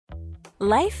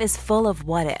Life is full of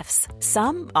what-ifs.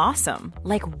 Some awesome,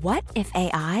 like what if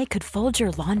AI could fold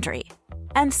your laundry?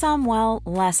 And some, well,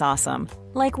 less awesome,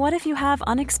 like what if you have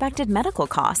unexpected medical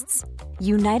costs?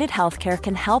 United Healthcare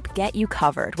can help get you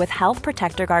covered with Health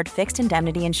Protector Guard fixed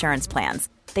indemnity insurance plans.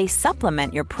 They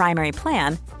supplement your primary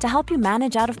plan to help you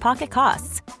manage out-of-pocket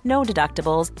costs. No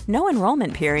deductibles, no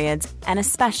enrollment periods, and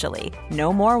especially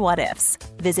no more what-ifs.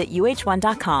 Visit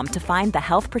uh1.com to find the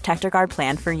Health Protector Guard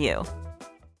plan for you.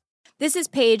 This is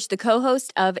Paige, the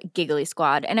co-host of Giggly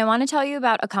Squad, and I want to tell you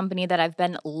about a company that I've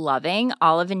been loving,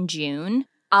 Olive & June.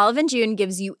 Olive & June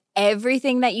gives you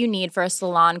everything that you need for a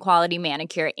salon-quality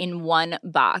manicure in one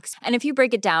box. And if you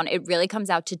break it down, it really comes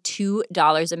out to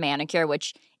 $2 a manicure,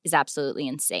 which is absolutely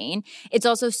insane. It's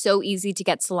also so easy to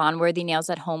get salon-worthy nails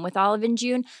at home with Olive &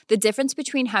 June. The difference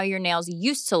between how your nails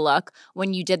used to look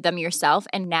when you did them yourself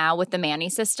and now with the Mani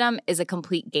system is a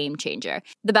complete game changer.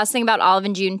 The best thing about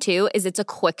Olive & June, too, is it's a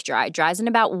quick dry. Dries in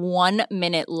about 1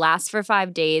 minute, lasts for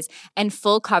 5 days, and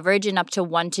full coverage in up to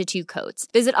 1 to 2 coats.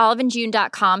 Visit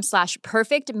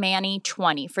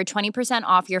oliveandjune.com/perfectmani20 for 20%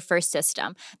 off your first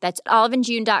system. That's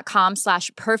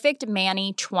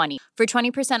oliveandjune.com/perfectmani20 for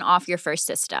 20% off your first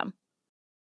system. What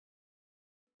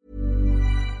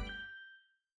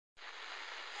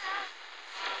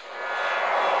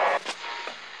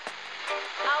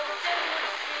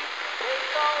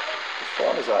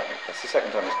form is that? That's the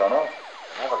second time it's gone off.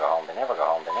 They never go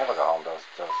home, those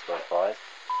boys.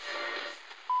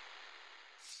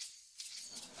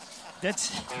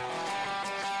 That's...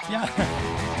 Yeah,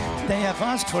 they have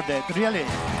asked for that, really.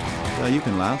 You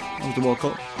can laugh. It was the World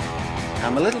Cup.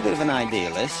 I'm a little bit of an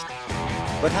idealist,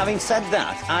 but having said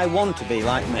that, I want to be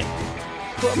like me.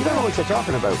 But you don't know what you're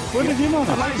talking about. What did you know?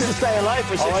 I managed to stay alive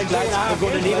for 6 years. I'm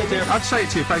going to leave it there. I'd say it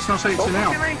to your face, and I'll say it to you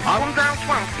now. Come down to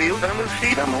Anfield and we'll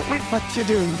see them, won't we? What you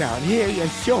doing down here, you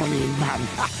shawny man?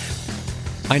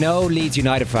 I know Leeds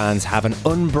United fans have an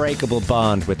unbreakable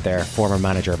bond with their former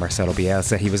manager Marcelo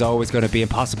Bielsa. He was always going to be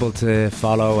impossible to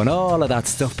follow and all of that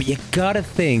stuff, but you gotta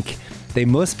think they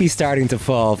must be starting to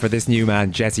fall for this new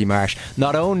man, Jesse Marsch.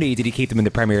 Not only did he keep them in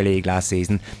the Premier League last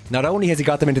season, not only has he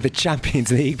got them into the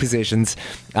Champions League positions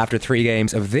after 3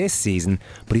 games of this season,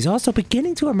 but he's also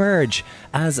beginning to emerge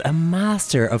as a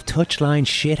master of touchline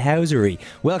shithousery.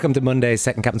 Welcome to Monday's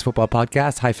Second Captain's Football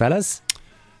Podcast. Hi, fellas.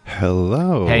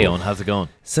 Hello. Hey, Owen, how's it going?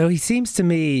 So he seems to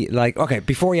me like, okay,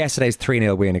 before yesterday's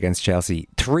 3-0 win against Chelsea,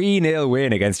 3-0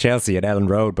 win against Chelsea at Ellen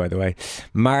Road, by the way,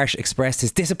 Marsch expressed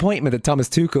his disappointment that Thomas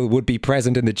Tuchel would be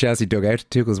present in the Chelsea dugout.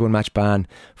 Tuchel's 1-match ban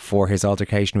for his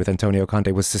altercation with Antonio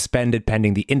Conte was suspended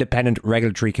pending the Independent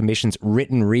Regulatory Commission's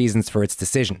written reasons for its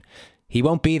decision. He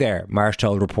won't be there, Marsch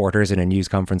told reporters in a news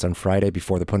conference on Friday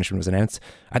before the punishment was announced.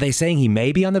 Are they saying he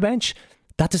may be on the bench?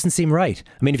 That doesn't seem right.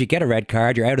 I mean, if you get a red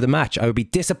card, you're out of the match. I would be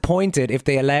disappointed if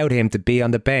they allowed him to be on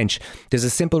the bench. There's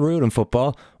a simple rule in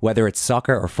football, whether it's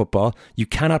soccer or football, you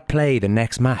cannot play the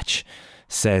next match,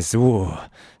 says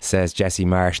Jesse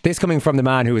Marsch. This coming from the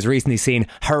man who was recently seen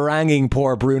haranguing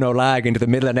poor Bruno Lage into the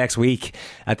middle of next week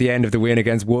at the end of the win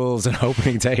against Wolves on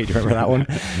opening day. Do you remember that one?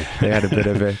 They had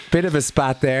a bit of a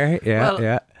spat there.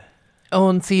 Yeah. Oh,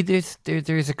 and see,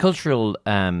 there's a cultural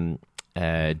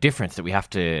difference that we have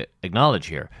to acknowledge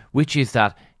here, which is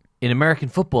that in American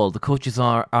football, the coaches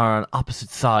are on opposite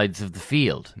sides of the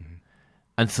field. Mm-hmm.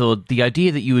 And so the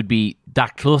idea that you would be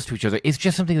that close to each other is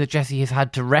just something that Jesse has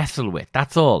had to wrestle with.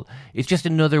 That's all. It's just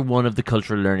another one of the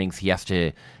cultural learnings he has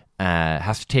to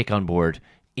take on board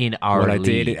in our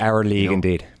league. Our league,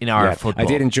 indeed. In our football. I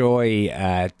did enjoy,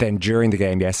 then during the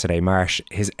game yesterday, Marsch,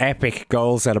 his epic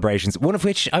goal celebrations, one of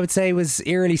which I would say was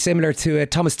eerily similar to a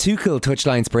Thomas Tuchel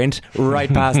touchline sprint right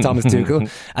past Thomas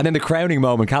Tuchel. And then the crowning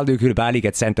moment, Kalidou Koulibaly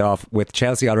gets sent off with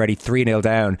Chelsea already 3-0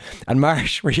 down. And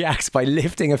Marsch reacts by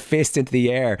lifting a fist into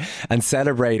the air and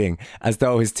celebrating as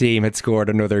though his team had scored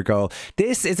another goal.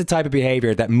 This is the type of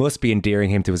behaviour that must be endearing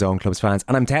him to his own club's fans.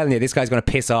 And I'm telling you, this guy's going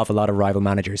to piss off a lot of rival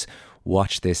managers.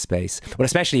 Watch this space. Well,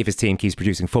 especially if his team keeps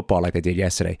producing football like they did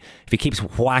yesterday. If he keeps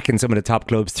whacking some of the top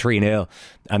clubs 3-0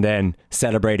 and then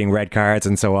celebrating red cards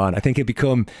and so on, I think he'll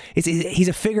become... He's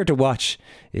a figure to watch,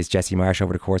 is Jesse Marsch,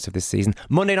 over the course of this season.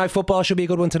 Monday Night Football should be a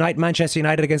good one tonight. Manchester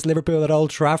United against Liverpool at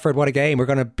Old Trafford. What a game. We're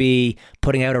going to be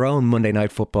putting out our own Monday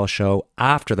Night Football show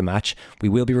after the match. We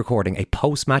will be recording a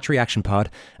post-match reaction pod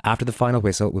after the final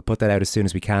whistle. We'll put that out as soon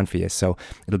as we can for you. So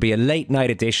it'll be a late night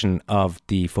edition of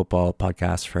the football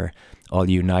podcast for all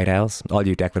you night owls, all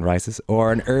you Declan Rices,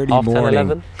 or an early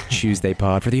morning Tuesday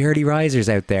pod for the early risers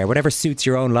out there, whatever suits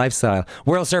your own lifestyle.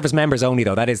 World Service members only,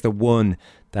 though. That is the one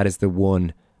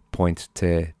point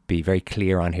to be very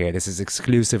clear on here. This is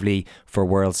exclusively for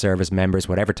World Service members,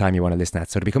 whatever time you want to listen at.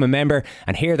 So to become a member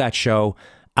and hear that show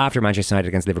after Manchester United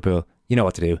against Liverpool, you know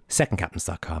what to do.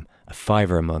 Secondcaptains.com, a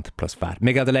 £5 a month plus VAT.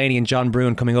 Miguel Delaney and John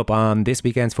Brewin coming up on this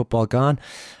weekend's Football Gone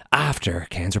after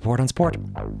Kane's report on sport.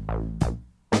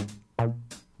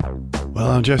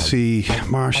 Well, Jesse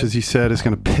Marsch, as you said, is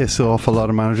going to piss off a lot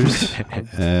of managers.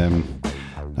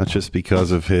 Not just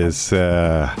because of his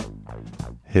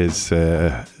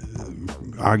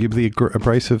arguably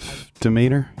abrasive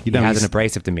demeanour. He has an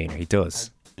abrasive demeanour. He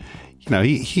does. You know,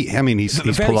 he's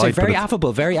polite, very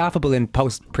affable in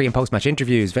pre and post match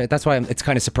interviews. That's why it's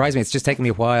kind of surprised me. It's just taken me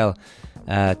a while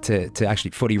to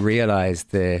actually fully realise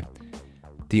the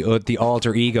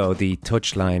alter ego, the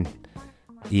touchline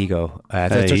ego,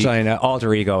 the touchline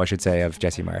alter ego, I should say, of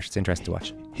Jesse Marsch. It's interesting to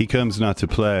watch. He comes not to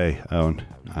play, Owen.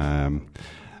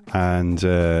 And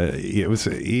it was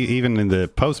even in the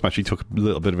post match, he took a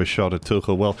little bit of a shot at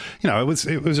Tuchel. Well, you know, it was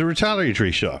a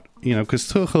retaliatory shot. You know,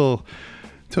 because Tuchel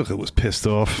was pissed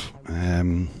off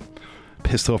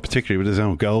particularly with his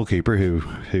own goalkeeper, who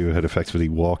had effectively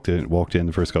walked in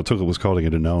the first goal. Tuchel was calling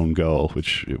it a known goal,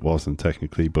 which it wasn't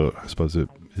technically, but I suppose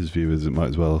his view is it might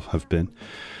as well have been.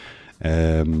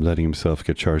 Letting himself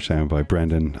get charged down by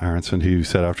Brendan Aronson, who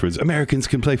said afterwards, Americans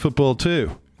can play football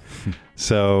too.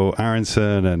 So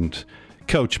Aronson and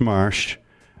Coach Marsch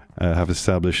have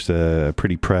established a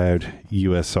pretty proud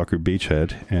US soccer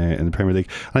beachhead in the Premier League.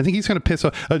 And I think he's going to piss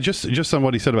off just on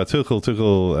what he said about Tuchel.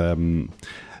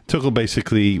 Tuchel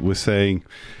basically was saying,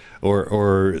 or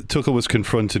Tuchel was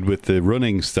confronted with the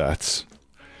running stats,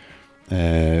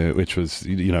 which was,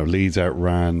 you know, Leeds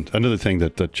outran. Another thing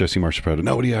that Jesse Marsch is proud of,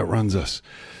 nobody outruns us.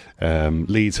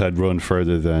 Leeds had run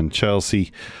further than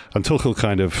Chelsea, and Tuchel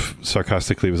kind of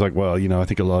sarcastically was like, well, you know, I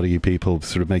think a lot of you people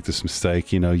sort of make this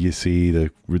mistake. You know, you see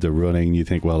the running, you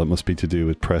think, well, it must be to do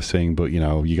with pressing, but, you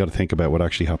know, you got to think about what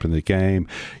actually happened in the game.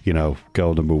 You know,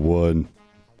 goal number 1,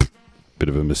 bit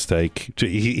of a mistake.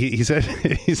 He said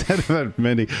about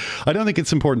many. I don't think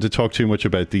it's important to talk too much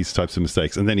about these types of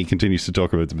mistakes, and then he continues to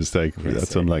talk about the mistake.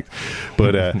 That's unlike.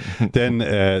 But then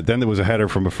there was a header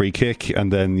from a free kick,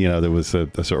 and then, you know, there was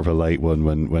a sort of a late one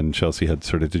when Chelsea had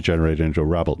sort of degenerated into a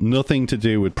rabble. Nothing to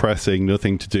do with pressing,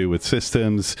 nothing to do with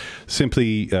systems,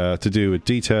 simply to do with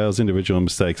details, individual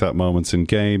mistakes at moments in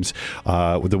games.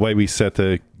 With the way we set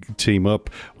the team up,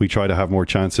 we try to have more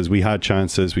chances. We had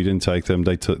chances, we didn't take them.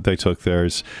 They took theirs.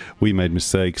 We made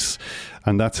mistakes,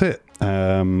 and that's it.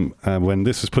 When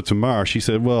this was put to Marsch, he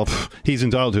said, "Well, he's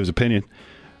entitled to his opinion,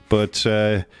 but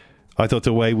I thought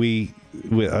the way we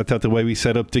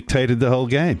set up dictated the whole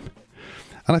game."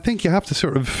 And I think you have to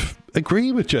sort of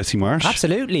agree with Jesse Marsch.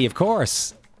 Absolutely, of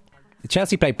course.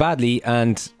 Chelsea played badly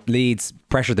and Leeds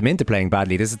pressured them into playing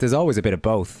badly. There's always a bit of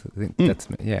both. I think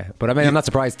but I mean, I'm not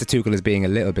surprised that Tuchel is being a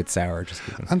little bit sour.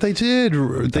 And they did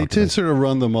sort of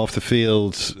run them off the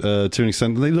field to an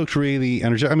extent. They looked really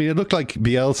energetic. I mean, it looked like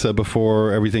Bielsa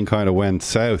before everything kind of went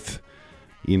south.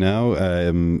 You know,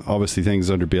 obviously things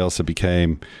under Bielsa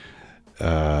became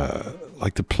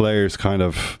like the players kind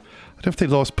of, I don't know if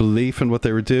they lost belief in what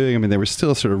they were doing. I mean, they were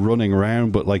still sort of running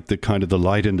around, but like the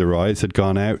light in their eyes had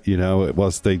gone out. You know,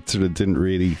 they sort of didn't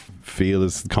really feel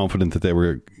as confident that they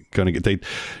were going to get.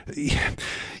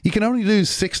 You can only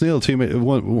lose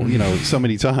 6-0 you know, so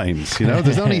many times. You know,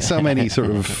 there's only so many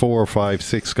sort of 4 or 5,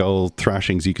 6 goal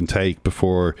thrashings you can take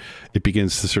before it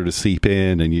begins to sort of seep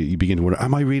in, and you begin to wonder,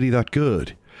 am I really that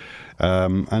good?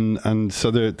 And so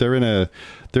they're in a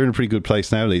pretty good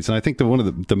place now, Leeds. And I think that one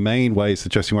of the main ways that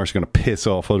Jesse Marsch is going to piss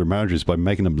off other managers by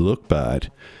making them look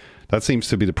bad. That seems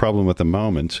to be the problem at the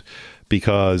moment,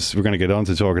 because we're going to get on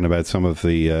to talking about some of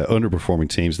the underperforming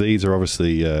teams. Leeds are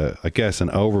obviously, I guess, an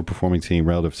overperforming team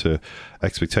relative to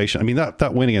expectation. I mean,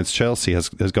 that win against Chelsea has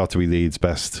got to be Leeds'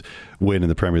 best win in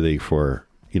the Premier League for,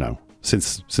 you know,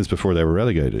 since before they were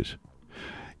relegated.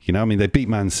 You know, I mean, they beat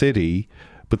Man City,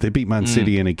 but they beat Man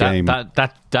City in a game.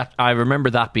 That I remember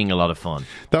that being a lot of fun.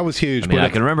 That was huge. I mean, I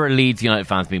can remember Leeds United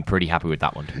fans being pretty happy with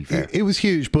that one, to be fair. It was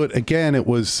huge, but again, it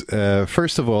was,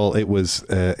 first of all, it was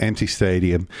empty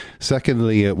stadium.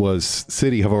 Secondly, it was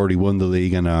City have already won the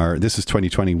league and this is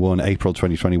 2021, April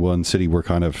 2021. City were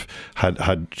kind of,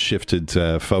 had shifted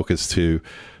focus to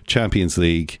Champions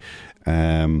League.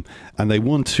 And they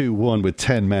won 2-1 with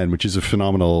 10 men, which is a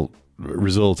phenomenal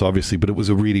result, obviously, but it was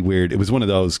it was one of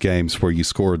those games where you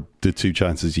scored the 2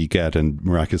 chances you get and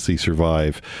miraculously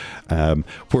survive,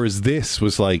 whereas this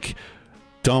was like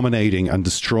dominating and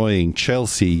destroying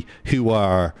Chelsea, who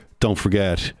are, don't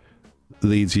forget,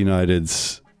 Leeds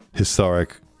United's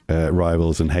historic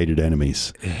rivals and hated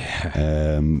enemies.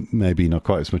 Maybe not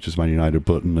quite as much as Man United,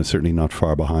 but certainly not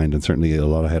far behind, and certainly a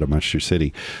lot ahead of Manchester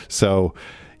City. So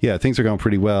yeah, things are going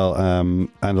pretty well, and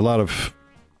a lot of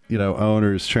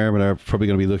owners, chairman are probably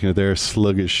going to be looking at their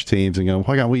sluggish teams and going,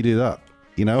 why can't we do that?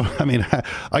 I mean,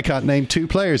 I can't name 2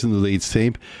 players in the Leeds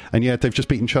team, and yet they've just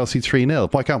beaten Chelsea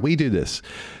 3-0. Why can't we do this?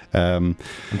 I'm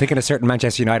thinking a certain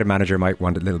Manchester United manager might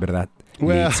want a little bit of that.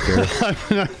 Well,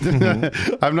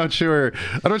 I'm not sure.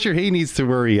 I'm not sure he needs to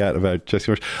worry yet about Jesse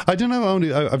Marsh. I don't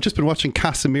know. I've just been watching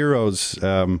Casemiro's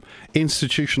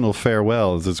institutional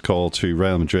farewell, as it's called, to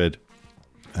Real Madrid.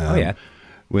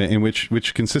 In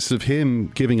which consists of him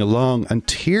giving a long and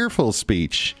tearful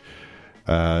speech.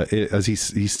 As he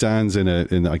stands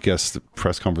in I guess the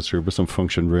press conference room or some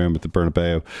function room at the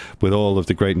Bernabeu with all of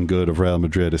the great and good of Real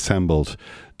Madrid assembled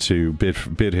to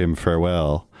bid him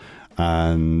farewell,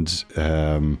 and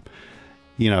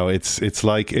it's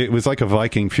like it was like a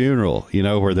Viking funeral,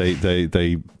 where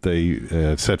they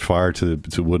set fire to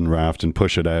wooden raft and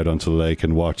push it out onto the lake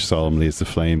and watch solemnly as the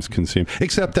flames consume.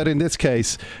 Except that in this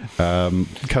case,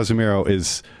 Casemiro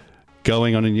is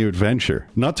going on a new adventure,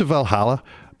 not to Valhalla,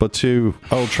 but to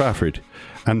Old Trafford.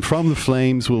 And from the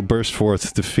flames will burst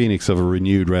forth the phoenix of a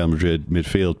renewed Real Madrid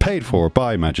midfield, paid for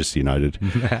by Manchester United,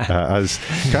 as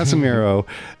Casemiro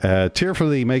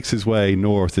tearfully makes his way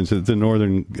north into the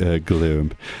northern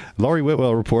gloom. Laurie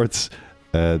Whitwell reports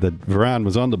that Varane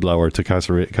was on the blower to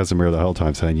Casemiro the whole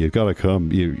time, saying, "You've got to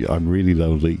come. I'm really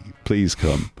lonely. Please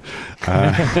come."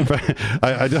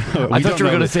 I don't know. I thought you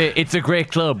were going to say it's a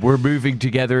great club. We're moving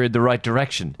together in the right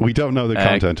direction. We don't know the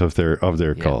content of their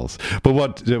calls, but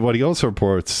what he also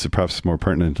reports, perhaps more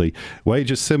pertinently,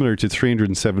 wages similar to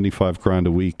 375 grand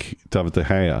a week. David De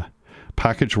Gea.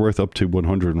 Package worth up to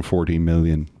 £140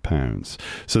 million.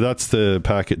 So that's the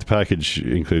package. The package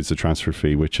includes the transfer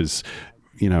fee, which is,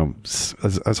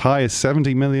 as high as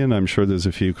 70 million. I'm sure there's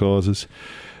a few clauses.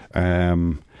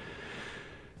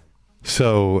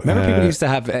 So remember, people used to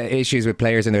have issues with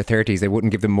players in their 30s. They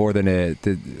wouldn't give them more than a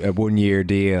 1-year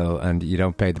deal, and you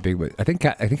don't pay the big. I think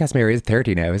Casemiro is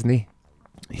 30 now, isn't he?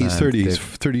 He's 30. He's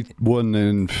 31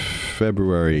 in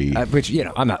February. Which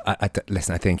I'm not.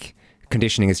 Listen, I think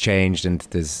conditioning has changed, and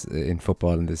there's in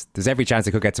football, and there's every chance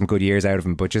they could get some good years out of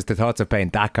him. But just the thoughts of paying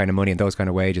that kind of money and those kind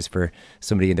of wages for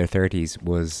somebody in their 30s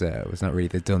was not really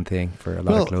the done thing for a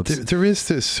lot of clubs. There is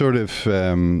this sort of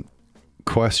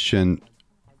question.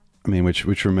 I mean,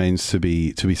 which remains to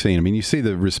be seen. I mean, you see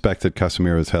the respect that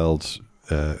Casemiro has held.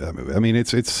 I mean,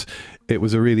 it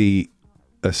was a really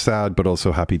a sad but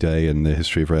also happy day in the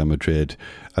history of Real Madrid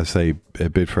as they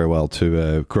bid farewell to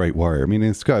a great warrior. I mean,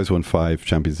 this guy's won 5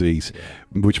 Champions Leagues,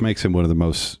 which makes him one of the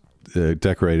most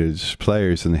decorated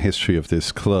players in the history of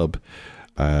this club,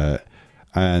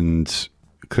 and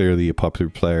clearly a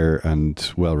popular player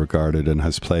and well regarded, and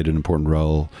has played an important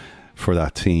role for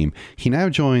that team. He now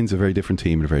joins a very different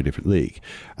team in a very different league.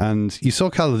 And you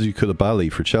saw Kalidou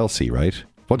Koulibaly for Chelsea, right?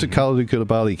 What did Kalidou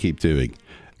Koulibaly keep doing?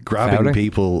 Grabbing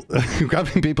people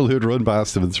who'd run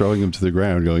past him and throwing them to the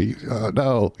ground, going, "Oh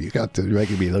no, you got to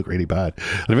making me look really bad."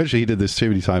 And eventually he did this too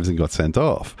many times and got sent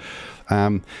off.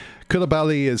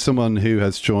 Koulibaly is someone who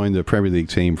has joined the Premier League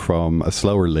team from a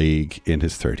slower league in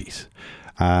his 30s.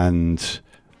 And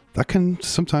that can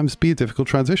sometimes be a difficult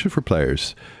transition for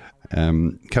players.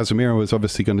 Casemiro is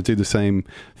obviously going to do the same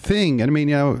thing, and I mean,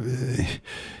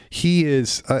 he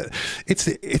is. It's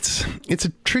a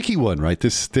tricky one, right?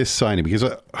 This signing, because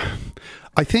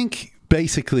I think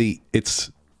basically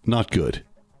it's not good,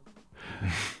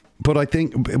 but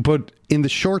in the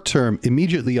short term,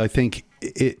 immediately, I think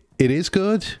it is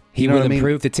good. He will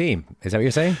improve the team. Is that what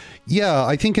you're saying? Yeah,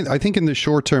 I think in the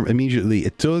short term, immediately,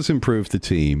 it does improve the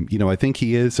team. I think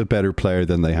he is a better player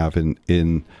than they have in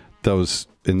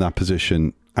that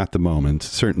position at the moment.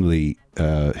 Certainly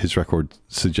his record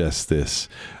suggests this,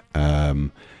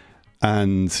 and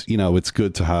it's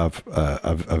good to have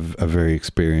a very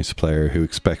experienced player who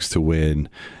expects to win.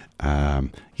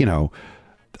 This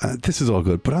is all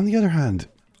good, but on the other hand,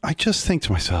 I just think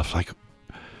to myself, like,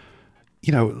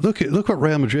 look what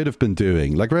Real Madrid have been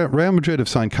doing. Like, Real Madrid have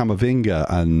signed Camavinga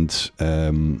and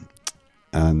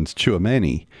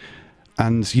Tchouaméni,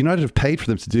 and United have paid for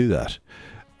them to do that.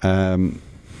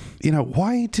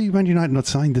 Why do Man United not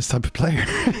sign this type of player?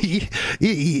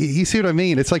 you see what I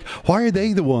mean? It's like, why are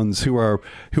they the ones who are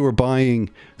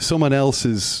buying someone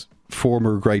else's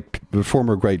former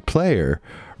great player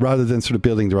rather than sort of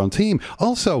building their own team?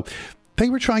 Also, they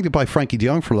were trying to buy Frankie de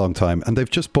Jong for a long time, and they've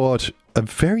just bought a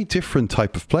very different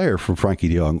type of player from Frankie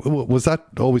de Jong. Was that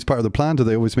always part of the plan? Do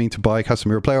they always mean to buy a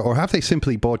Casemiro player, or have they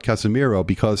simply bought Casemiro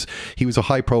because he was a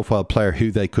high-profile player who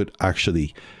they could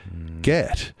actually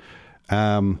get?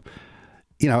 And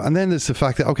then there's the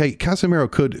fact that, okay, Casemiro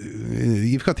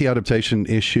you've got the adaptation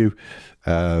issue.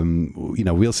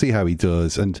 We'll see how he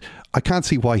does, and I can't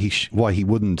see why he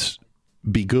wouldn't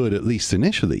be good, at least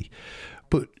initially.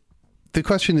 But the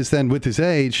question is then, with his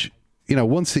age,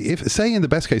 once if say in the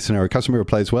best case scenario, Casemiro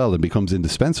plays well and becomes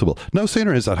indispensable, no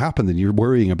sooner has that happened than you're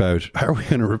worrying about how are we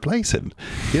going to replace him.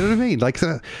 You know what I mean? Like,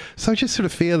 so I just sort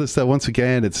of feel as though once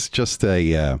again it's just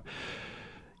a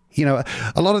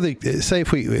a lot of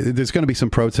there's going to be some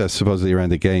protests supposedly around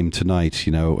the game tonight,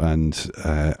 and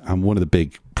one of the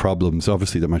big problems,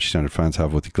 obviously, that Manchester United fans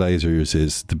have with the Glazers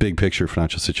is the big picture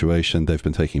financial situation. They've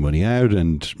been taking money out,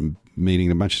 and meaning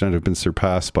that Manchester United have been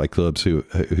surpassed by clubs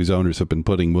whose owners have been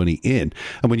putting money in.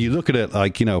 And when you look at it,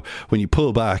 like, when you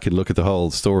pull back and look at the whole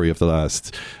story of the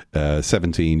last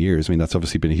 17 years, I mean, that's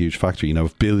obviously been a huge factor.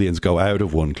 If billions go out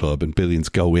of one club and billions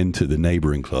go into the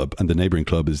neighbouring club, and the neighbouring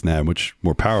club is now much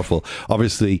more powerful,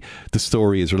 obviously the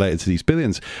story is related to these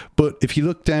billions. But if you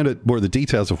look down at more of the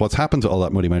details of what's happened to all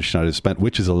that money Manchester United has spent,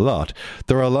 which is a lot,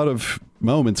 there are a lot of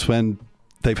moments when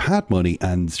they've had money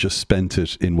and just spent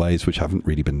it in ways which haven't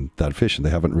really been that efficient.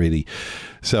 They haven't really.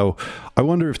 So I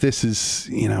wonder if this is,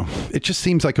 it just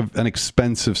seems like an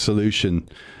expensive solution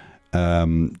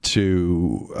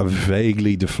to a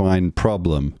vaguely defined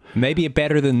problem. Maybe a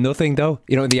better than nothing, though.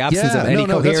 In the absence of any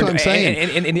coherent, that's what I'm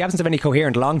saying. In the absence of any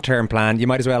coherent long-term plan, you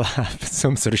might as well have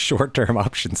some sort of short-term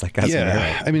options like that.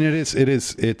 Yeah, I mean, it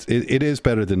is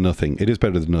better than nothing. It is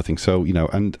better than nothing. So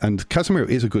and Casemiro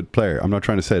is a good player. I'm not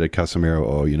trying to say that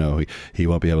Casemiro, he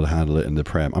won't be able to handle it in the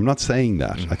Prem. I'm not saying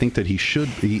that. I think that he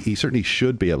certainly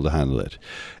should be able to handle it.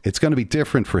 It's going to be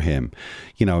different for him.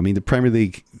 I mean, the Premier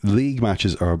League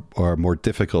matches are more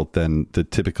difficult than the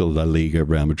typical La Liga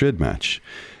Real Madrid match.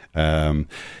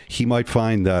 He might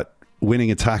find that winning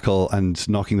a tackle and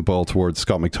knocking the ball towards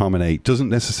Scott McTominay doesn't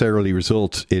necessarily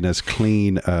result in as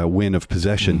clean a win of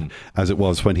possession as it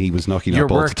was when he was knocking that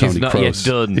ball to Toni Kroos.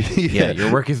 Your work is not yet done. Yeah,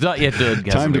 your work is not yet done.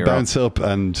 Time to bounce up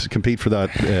and compete for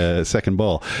that second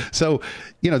ball. So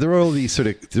there are all these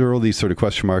sort of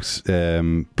question marks.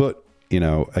 But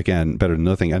again, better than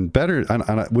nothing, and better.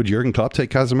 And would Jurgen Klopp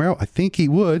take Casemiro? I think he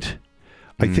would.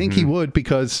 I think he would,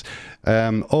 because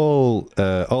all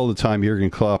the time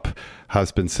Jurgen Klopp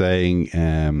has been saying,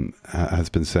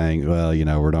 well,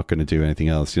 we're not going to do anything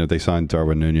else. They signed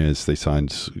Darwin Núñez, they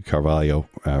signed Carvalho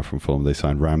from Fulham, they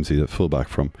signed Ramsey, the fullback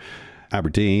from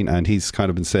Aberdeen, and he's kind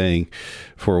of been saying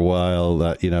for a while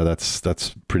that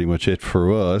that's pretty much it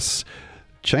for us.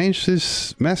 Changed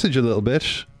his message a little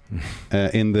bit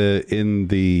in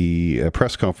the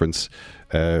press conference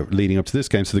leading up to this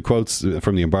game. So the quotes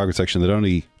from the embargo section that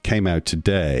only came out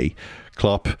today,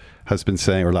 Klopp has been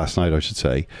saying, or last night I should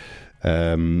say,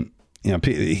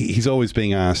 he's always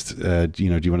being asked, do you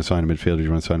want to sign a midfielder? Do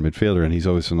you want to sign a midfielder? And he's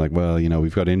always been like, well,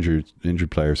 we've got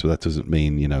injured players, so that doesn't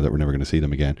mean that we're never going to see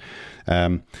them again.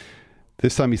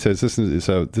 This time he says this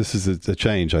is a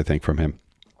change, I think, from him.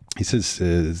 He says,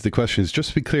 the question is, just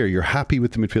to be clear, you're happy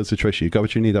with the midfield situation? You got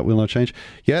what you need, that will not change?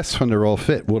 Yes, when they're all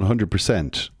fit,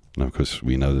 100%. Now, of course,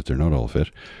 we know that they're not all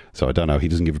fit. So I don't know. He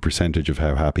doesn't give a percentage of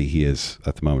how happy he is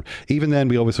at the moment. Even then,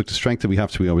 we always look to strength that we have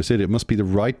to. We always did. It must be the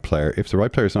right player. If the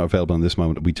right player is not available in this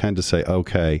moment, we tend to say,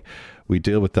 okay, we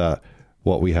deal with that,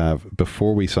 what we have,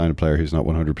 before we sign a player who's not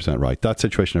 100% right. That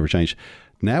situation never changed.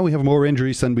 Now we have more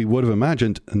injuries than we would have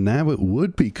imagined. And now it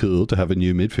would be cool to have a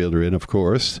new midfielder in, of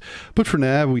course. But for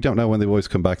now, we don't know when they always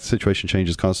come back. The situation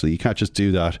changes constantly. You can't just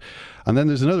do that. And then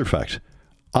there's another fact.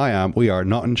 We are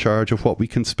not in charge of what we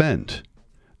can spend.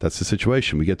 That's the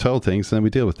situation. We get told things and then we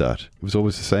deal with that. It was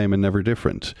always the same and never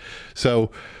different. So,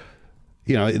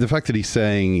 the fact that he's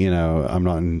saying, I'm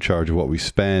not in charge of what we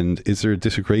spend, is there a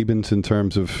disagreement in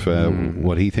terms of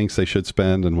what he thinks they should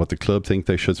spend and what the club think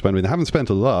they should spend? I mean, they haven't spent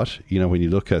a lot, when you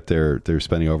look at their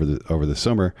spending over the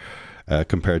summer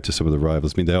compared to some of the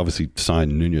rivals. I mean, they obviously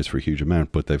signed Núñez for a huge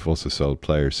amount, but they've also sold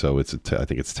players. So I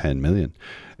think it's 10 million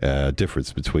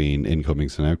difference between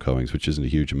incomings and outgoings, which isn't a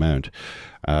huge amount.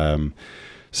 It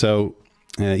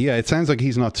sounds like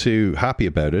he's not too happy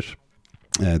about it.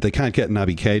 They can't get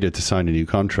Naby Keita to sign a new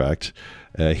contract.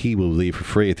 He will leave for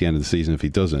free at the end of the season if he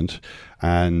doesn't.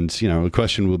 And, the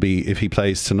question will be if he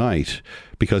plays tonight,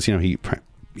 because,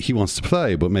 he wants to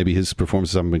play, but maybe his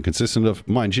performances haven't been consistent enough.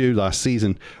 Mind you, last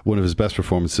season, one of his best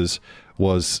performances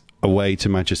was away to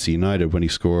Manchester United when he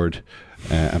scored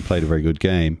and played a very good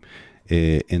game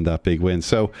in that big win.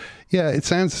 So, it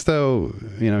sounds as though,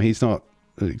 he's not,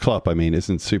 Klopp,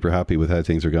 isn't super happy with how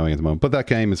things are going at the moment. But that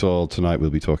game is all tonight. We'll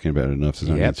be talking about it enough. There's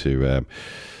no need to.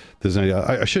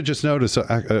 I should just note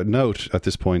at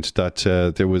this point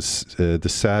that there was the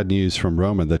sad news from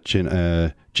Roma that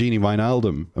Gini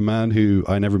Wijnaldum, a man who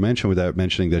I never mention without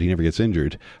mentioning that he never gets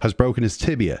injured, has broken his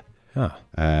tibia.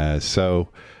 So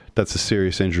that's a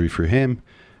serious injury for him,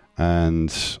 and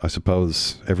I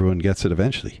suppose everyone gets it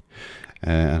eventually.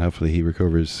 and hopefully he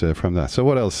recovers from that. So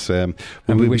what else? And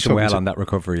we wish him well on that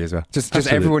recovery as well. Just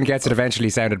everyone gets it eventually.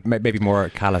 Sounded maybe more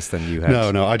callous than you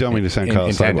had. No, I don't mean to sound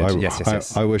callous.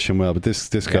 Yes. I wish him well, but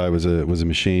this guy was a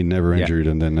machine, never injured,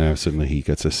 and then now suddenly he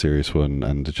gets a serious one,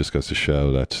 and it just goes to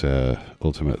show that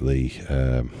ultimately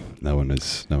no one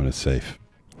is safe.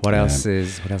 What else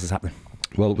is happening?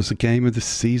 Well, it was a game of the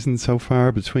season so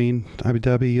far between Abu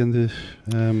Dhabi and the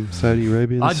Saudi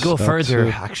Arabians. I'd go further,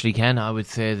 actually, Ken. I would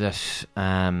say that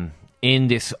in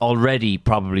this already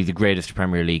probably the greatest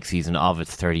Premier League season of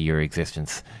its 30-year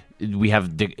existence,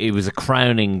 it was a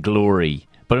crowning glory.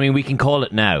 But I mean, we can call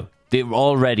it now.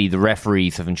 Already the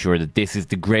referees have ensured that this is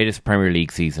the greatest Premier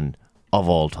League season of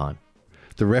all time.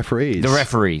 The referees? Well,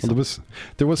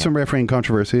 there was some refereeing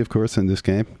controversy, of course, in this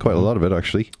game. Quite a lot of it,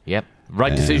 actually. Yep.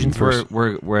 Right decisions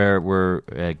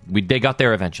they got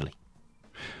there eventually.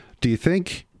 Do you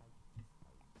think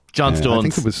John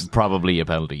Stones was probably a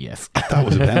penalty? Yes, that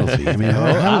was a penalty. I mean,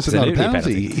 how is it not a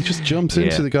penalty? He just jumps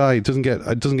into the guy, doesn't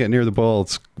get near the ball.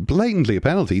 It's blatantly a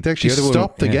penalty. They actually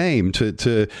stopped the game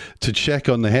to check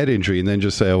on the head injury and then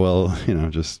just say, "Oh well,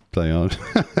 just play on."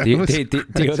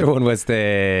 The other one was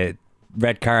the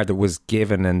red card that was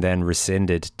given and then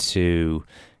rescinded to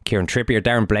Kieran Trippier.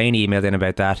 Darren Blaney emailed in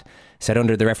about that. Said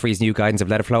under the referee's new guidance of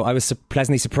let it flow, I was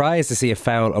pleasantly surprised to see a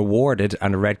foul awarded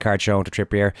and a red card shown to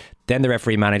Trippier. Then the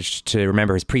referee managed to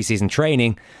remember his pre-season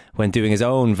training when doing his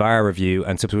own VAR review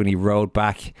and subsequently rolled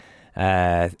back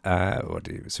as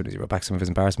soon as he wrote back some of his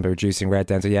embarrassment by reducing red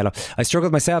down to yellow. I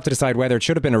struggled myself to decide whether it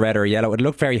should have been a red or a yellow. It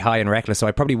looked very high and reckless, so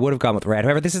I probably would have gone with red.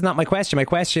 However, this is not my question. My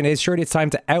question is, surely it's time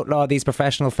to outlaw these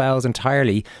professional fouls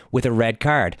entirely with a red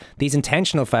card. These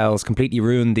intentional fouls completely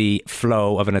ruin the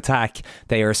flow of an attack.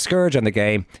 They are a scourge on the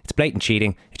game. It's blatant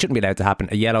cheating. It shouldn't be allowed to happen.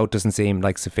 A yellow doesn't seem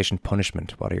like sufficient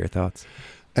punishment. What are your thoughts?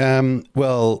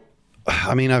 Well,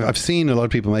 I mean, I've seen a lot of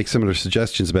people make similar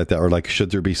suggestions about that, or like, should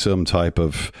there be some type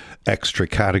of extra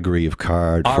category of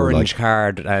card? Orange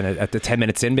card and at the 10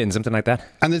 minute sin bin, something like that.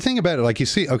 And the thing about it, like, you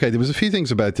see, okay, there was a few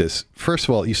things about this. First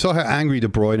of all, you saw how angry De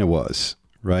Bruyne was,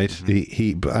 right?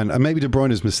 Mm-hmm. And maybe De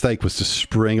Bruyne's mistake was to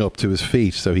spring up to his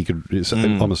feet so he could,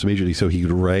 almost immediately, so he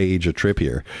could rage at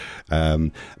Trippier.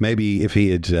 Maybe if he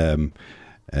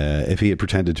had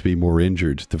pretended to be more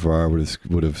injured, the VAR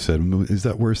would have said, "Is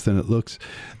that worse than it looks?"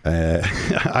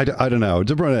 I don't know.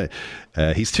 De Bruyne,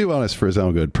 he's too honest for his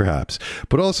own good, perhaps.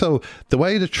 But also the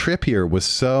way that Trippier was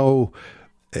so,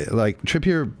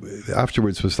 Trippier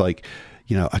afterwards was like,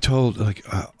 I told,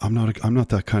 I'm not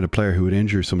that kind of player who would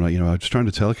injure someone. I was trying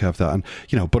to telegraph that, and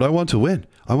but I want to win.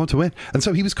 And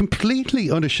so he was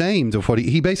completely unashamed of what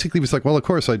he basically was like, well, of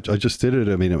course, I just did it.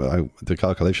 I mean, the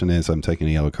calculation is I'm taking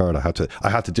a yellow card. I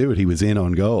had to do it. He was in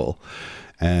on goal.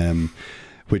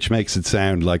 Which makes it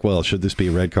sound like, well, should this be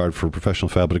a red card for a professional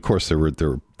foul? But of course, there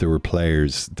were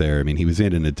players there. I mean, he was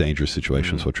in a dangerous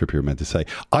situation, is what Trippier meant to say.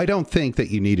 I don't think that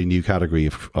you need a new category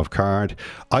of card.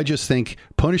 I just think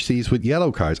punish these with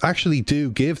yellow cards. Actually do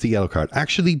give the yellow card.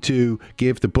 Actually do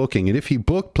give the booking. And if you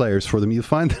book players for them, you'll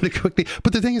find that it quickly.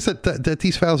 But the thing is that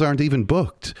these fouls aren't even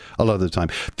booked a lot of the time.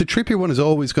 The Trippier one is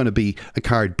always going to be a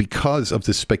card because of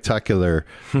the spectacular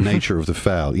nature of the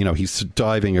foul. He's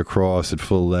diving across at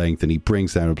full length and he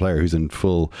brings down a player who's in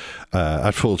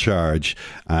at full charge,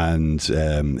 and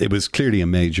it was clearly a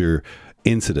major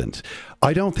incident.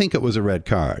 I don't think it was a red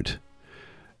card.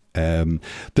 The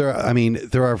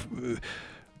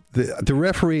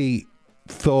referee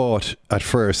thought at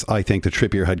first, I think, that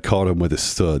Trippier had caught him with his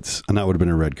studs, and that would have been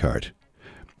a red card.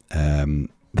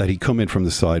 That he'd come in from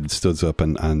the side and studs up,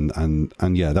 and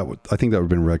yeah, I think that would have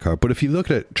been a red card. But if you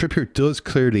look at it, Trippier does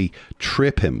clearly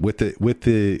trip him with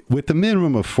the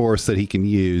minimum of force that he can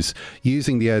use,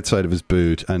 using the outside of his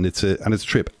boot, and it's a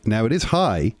trip. Now it is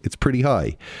high; it's pretty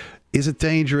high. Is it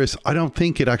dangerous? I don't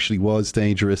think it actually was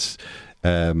dangerous.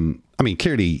 I mean,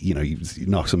 clearly, you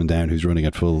knock someone down who's running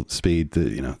at full speed.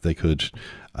 They could,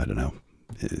 I don't know,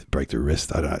 break their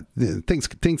wrist. I don't know. Things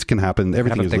can happen.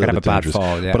 Everything is a little bit dangerous.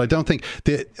 Fall, yeah. But I don't think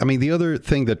the other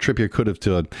thing that Trippier could have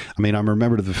done. I mean, I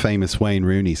remember the famous Wayne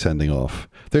Rooney sending off.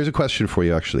 There's a question for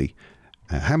you, actually.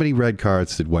 How many red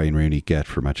cards did Wayne Rooney get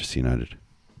for Manchester United?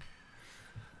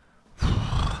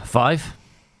 5.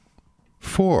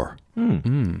 4.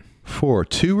 4.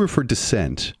 2 were for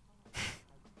dissent.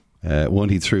 One,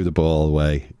 he threw the ball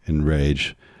away in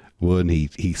rage. One,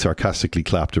 he sarcastically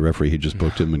clapped a referee who just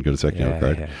booked him and got a second yellow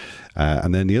card. Yeah.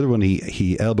 And then the other one,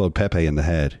 he elbowed Pepe in the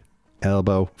head.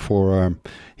 Elbow, forearm.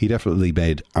 He definitely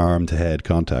made arm to head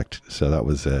contact. So that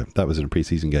was in a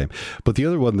preseason game. But the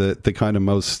other one, the kind of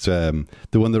most, the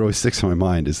one that always sticks in my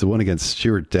mind is the one against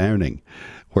Stuart Downing,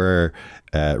 where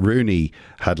Rooney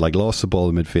had like lost the ball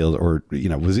in midfield, or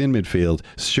was in midfield.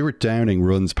 Stuart Downing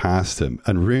runs past him,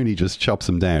 and Rooney just chops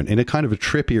him down in a kind of a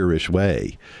Trippier-ish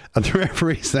way, and the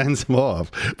referee sends him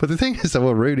off. But the thing is that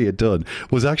what Rooney had done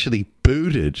was actually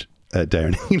booted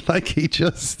Downing. Like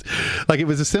it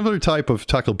was a similar type of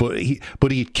tackle, but he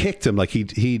had kicked him like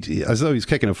he as though he was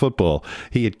kicking a football.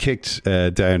 He had kicked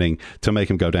Downing to make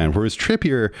him go down, whereas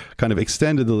Trippier kind of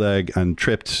extended the leg and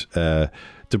tripped De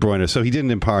Bruyne, so he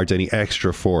didn't impart any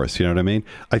extra force. You know what I mean?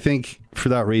 I think for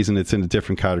that reason it's in a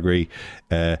different category.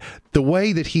 The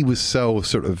way that he was so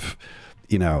sort of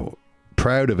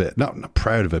proud of it, not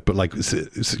proud of it, but like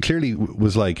clearly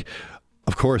was like,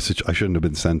 of course I shouldn't have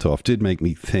been sent off, did make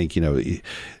me think,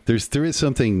 there is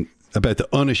something about the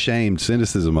unashamed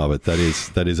cynicism of it that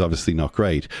is obviously not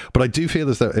great. But I do feel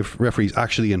as though if referees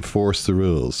actually enforce the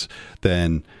rules,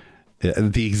 then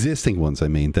the existing ones, I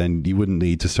mean, then you wouldn't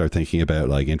need to start thinking about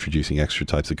like introducing extra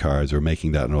types of cards or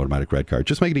making that an automatic red card.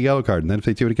 Just make it a yellow card, and then if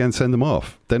they do it again, send them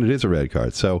off. Then it is a red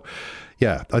card. So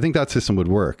yeah, I think that system would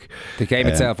work. The game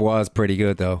itself was pretty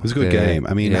good, though. It was a good game.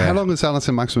 I mean, how long has Alan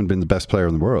Saint-Maximin been the best player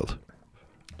in the world?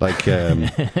 Like,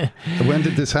 when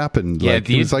did this happen? Like,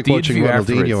 it was like watching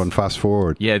Ronaldinho and fast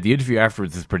forward. Yeah, the interview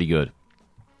afterwards is pretty good.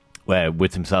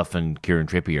 With himself and Kieran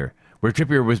Trippier, where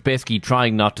Trippier was basically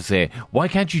trying not to say, why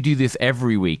can't you do this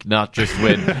every week, not just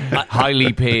when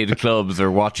highly paid clubs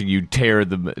are watching you tear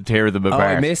them apart. Oh,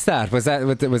 I missed that. Was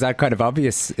that kind of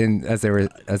obvious as they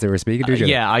were speaking to each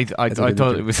other? Yeah, I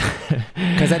thought it was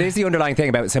because that is the underlying thing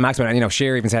about St. Maximin. And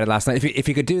Shearer even said it last night. If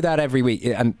he could do that every week,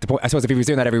 and I suppose if he was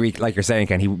doing that every week, like you're saying,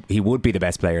 Ken, he would be the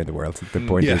best player in the world. The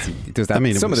point is, he does that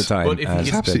some of the time. But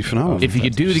it's absolutely phenomenal. If he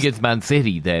could do it against Man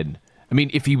City, then. I mean,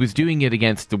 if he was doing it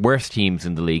against the worst teams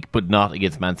in the league, but not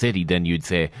against Man City, then you'd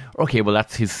say, okay, well,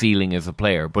 that's his ceiling as a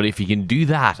player. But if he can do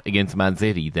that against Man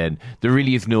City, then there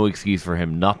really is no excuse for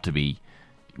him not to be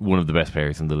one of the best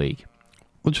players in the league.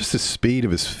 Well, just the speed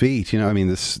of his feet, I mean,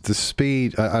 the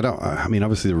speed. I mean,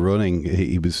 obviously the running,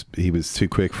 he was too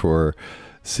quick for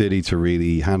City to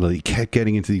really handle it. He kept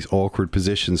getting into these awkward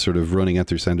positions, sort of running at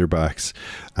their centre backs,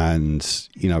 and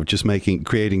just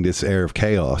creating this air of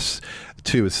chaos.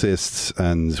 2 assists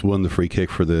and won the free kick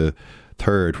for the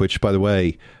third, which, by the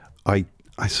way, I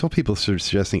saw people sort of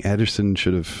suggesting Ederson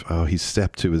should have, he's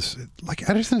stepped to his, like,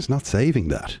 Ederson is not saving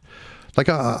that. Like,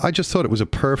 I just thought it was a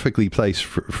perfectly placed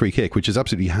free kick, which is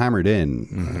absolutely hammered in.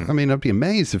 Mm-hmm. I mean, I'd be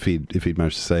amazed if he'd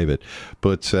managed to save it,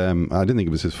 but I didn't think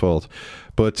it was his fault.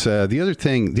 But the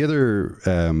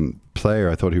other player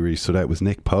I thought who really stood out was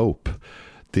Nick Pope,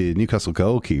 the Newcastle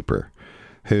goalkeeper,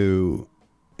 who,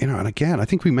 and again, I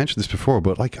think we mentioned this before,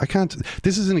 but like,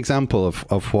 this is an example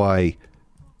of why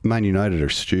Man United are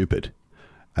stupid.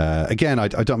 Again, I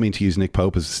don't mean to use Nick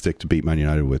Pope as a stick to beat Man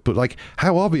United with, but like,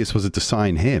 how obvious was it to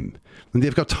sign him? And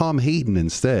they've got Tom Heaton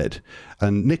instead.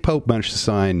 And Nick Pope managed to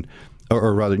sign,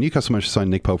 or rather, Newcastle managed to sign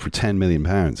Nick Pope for £10 million.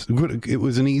 It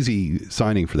was an easy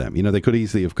signing for them. They could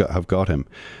easily have got him.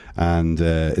 And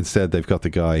instead, they've got the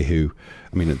guy who,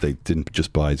 I mean, they didn't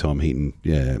just buy Tom Heaton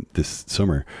this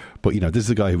summer, but this is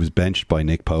the guy who was benched by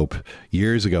Nick Pope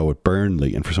years ago at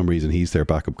Burnley, and for some reason he's their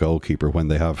backup goalkeeper when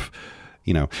they have,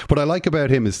 what I like about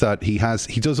him is that he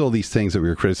does all these things that we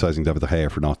were criticising David De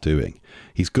Gea for not doing.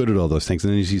 He's good at all those things,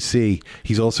 and as you see,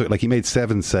 he's also, like, he made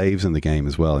 7 saves in the game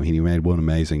as well. I mean, he made one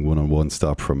amazing one-on-one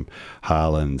stop from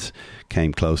Haaland,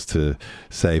 came close to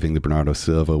saving the Bernardo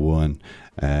Silva one,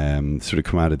 sort of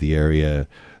come out of the area,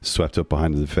 swept up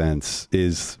behind the defence,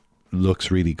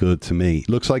 looks really good to me.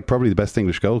 Looks like probably the best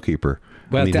English goalkeeper.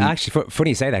 Well, actually,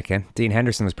 funny you say that, Ken. Dean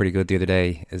Henderson was pretty good the other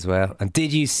day as well. And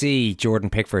did you see Jordan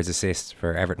Pickford's assist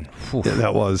for Everton? Yeah,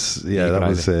 that was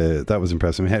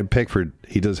impressive. I mean, Pickford,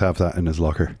 he does have that in his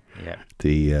locker. Yeah,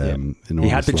 he had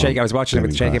been shaking. I was watching him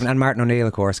with Shay Given and Martin O'Neill,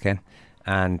 of course, Ken.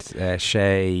 And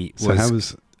Shay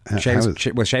was.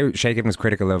 Shay Given was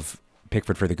critical of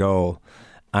Pickford for the goal,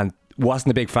 and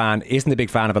isn't a big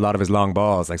fan of a lot of his long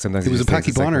balls. Like, sometimes it was a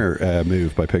Packy Bonner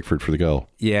move by Pickford for the goal.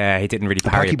 Yeah, he didn't really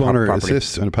parry it properly. A Packy Bonner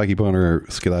assist and a Packy Bonner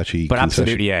Scalacci but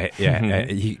concession. Absolutely,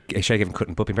 yeah. Shay Given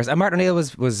couldn't put him impressed. And Martin O'Neill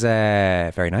was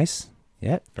very nice.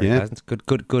 Yeah, very pleasant.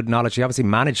 Good knowledge. He obviously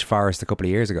managed Forest a few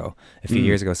years ago.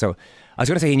 So I was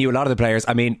going to say he knew a lot of the players.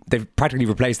 I mean, they've practically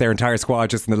replaced their entire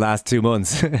squad just in the last 2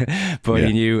 months. But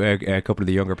he knew a couple of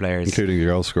the younger players, including the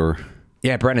goal scorer.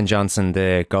 Yeah, Brennan Johnson,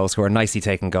 the goal scorer, nicely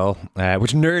taken goal,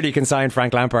 which nearly consigned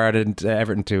Frank Lampard and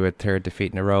Everton to a 3rd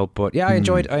defeat in a row. But yeah, I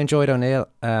enjoyed O'Neill.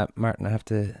 Martin, I have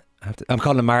to. I'm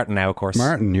calling him Martin now, of course.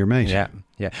 Martin, your mate. Yeah.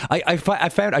 I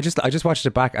found I just watched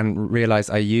it back and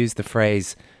realised I used the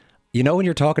phrase, when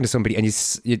you're talking to somebody and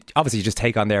you obviously just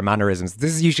take on their mannerisms.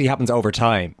 This usually happens over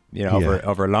time.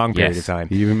 over a long period of time.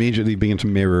 You immediately begin to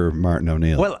mirror Martin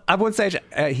O'Neill. Well, at one stage,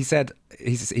 he said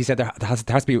there has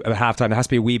to be at half time. There has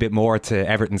to be a wee bit more to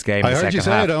Everton's game. I heard you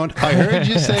say it, Owen. I heard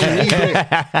you say it.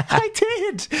 I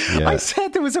did. Yeah. I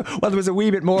said there was a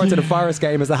wee bit more to the Forest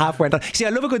game as the half went on. See, I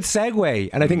love a good segue,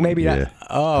 and I think maybe that.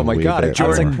 Oh my God,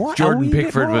 Jordan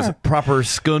Pickford was proper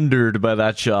scundered by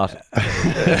that shot.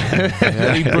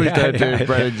 He pushed out to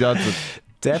Brennan Johnson.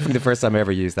 Definitely the first time I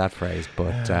ever used that phrase.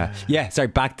 But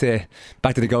back to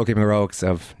the goalkeeping rogues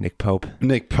of Nick Pope.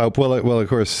 Well, of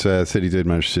course, City did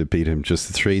manage to beat him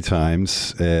just 3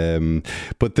 times.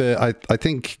 But I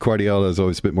think Guardiola is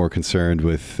always a bit more concerned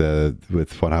with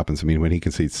what happens. I mean, when he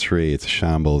concedes 3, it's a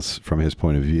shambles from his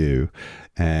point of view.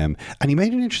 And he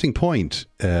made an interesting point.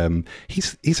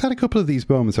 He's had a couple of these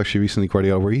moments actually recently,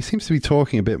 Guardiola, where he seems to be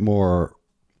talking a bit more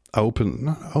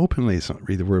not openly, it's not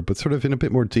really the word, but sort of in a bit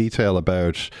more detail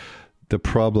about the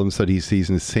problems that he sees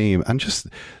in his team. And just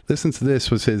listen to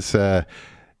this was his, Dr.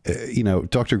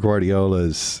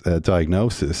 Guardiola's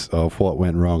diagnosis of what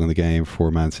went wrong in the game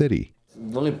for Man City.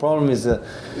 The only problem is that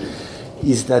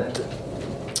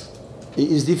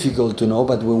it's difficult to know,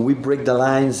 but when we break the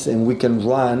lines and we can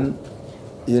run,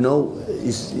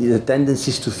 the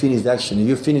tendency is to finish the action. If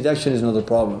you finish the action, it's not a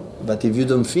problem. But if you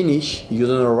don't finish, you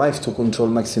don't arrive to control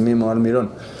Maximino or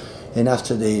Almiron. And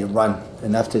after they run,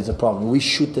 and after it's a problem. We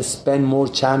should spend more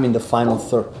time in the final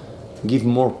third, give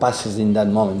more passes in that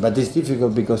moment. But it's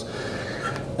difficult because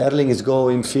Erling is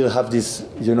going, Phil have this,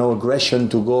 aggression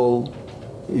to go.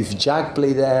 If Jack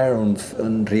play there, and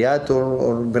Riyad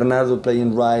or Bernardo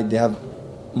playing right, they have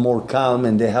more calm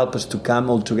and they help us to come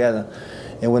all together.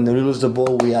 And when they lose the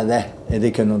ball, we are there and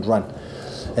they cannot run.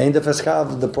 And in the first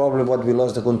half, the problem, what we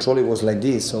lost the control, it was like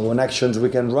this. So on actions, we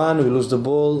can run, we lose the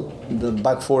ball, the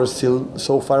back four is still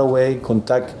so far away,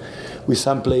 contact with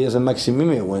some players, and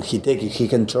Maximino, when he take it, he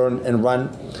can turn and run.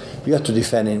 You have to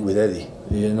defend it with Eddie.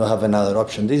 You don't have another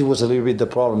option. This was a little bit the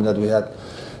problem that we had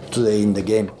today in the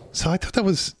game. So I thought that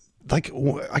was, I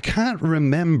can't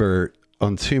remember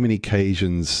on too many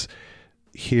occasions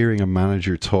hearing a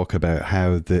manager talk about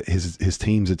how his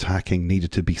team's attacking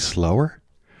needed to be slower.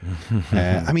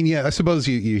 I suppose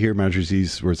you hear managers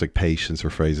use words like patience or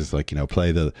phrases like,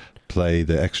 play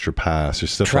the extra pass or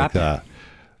stuff like that.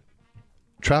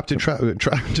 Trap talking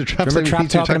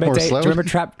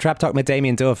about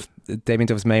Damien Duff? Damien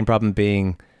Duff's main problem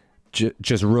being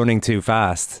just running too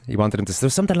fast. He wanted him to.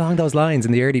 There's something along those lines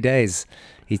in the early days.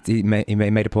 He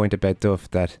made a point about Duff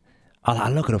that.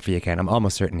 I'll look it up for you, Ken. I'm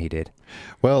almost certain he did.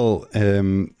 Well,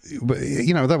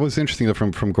 that was interesting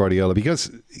from Guardiola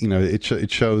because,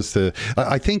 it shows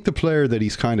I think the player that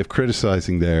he's kind of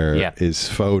criticising there is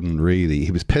Foden, really.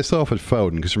 He was pissed off at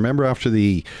Foden because remember after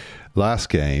the last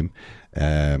game,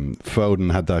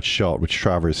 Foden had that shot which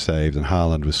Travers saved and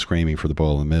Haaland was screaming for the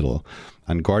ball in the middle.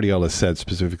 And Guardiola said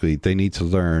specifically they need to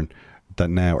learn that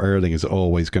now Erling is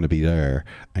always going to be there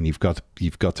and you've got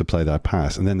to play that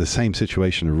pass. And then the same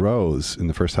situation arose in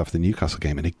the first half of the Newcastle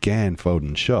game and again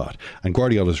Foden shot and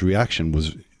Guardiola's reaction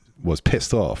was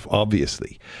pissed off,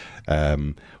 obviously.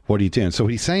 What are you doing? So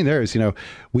what he's saying there is,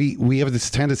 we have this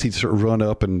tendency to sort of run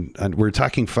up and we're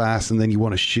attacking fast and then you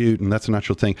want to shoot and that's a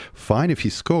natural thing. Fine if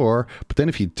you score, but then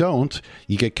if you don't,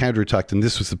 you get counterattacked. And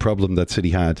this was the problem that City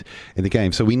had in the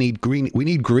game. So we need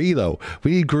Grillo.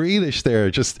 We need Grealish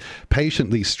there, just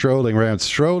patiently strolling around.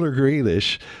 Stroller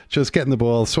Grealish, just getting the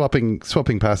ball, swapping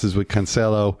passes with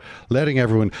Cancelo, letting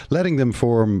them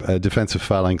form a defensive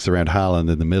phalanx around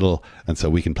Haaland in the middle. And so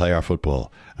we can play our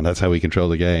football. And that's how we control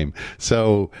the game.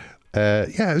 So,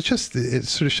 it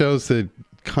sort of shows the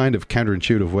kind of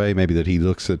counterintuitive way maybe that he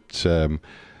looks at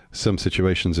some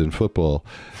situations in football.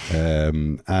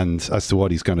 And as to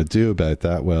what he's going to do about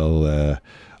that, well,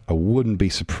 I wouldn't be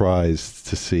surprised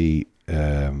to see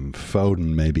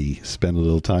Foden maybe spend a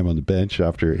little time on the bench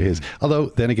after his. Although,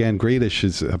 then again,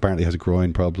 Grealish apparently has a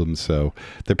groin problem. So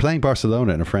they're playing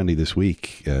Barcelona in a friendly this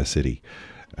week, City.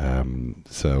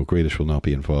 So Grealish will not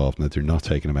be involved and that they're not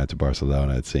taking him out to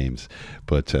Barcelona, it seems,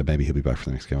 but maybe he'll be back for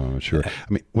the next game, I'm not sure.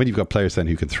 I mean, when you've got players then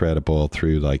who can thread a ball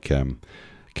through like Kevin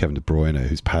De Bruyne,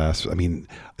 who's passed, I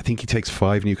think he takes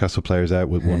 5 Newcastle players out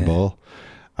with one ball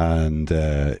and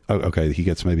he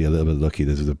gets maybe a little bit lucky.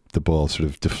 There's the ball sort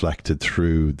of deflected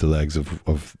through the legs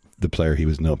of the player he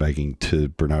was nutmegging to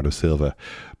Bernardo Silva,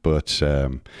 but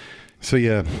so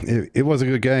yeah, it was a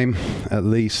good game, at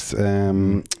least.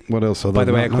 What else? By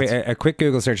the way, a quick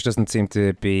Google search doesn't seem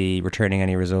to be returning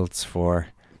any results for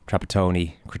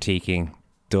Trapattoni critiquing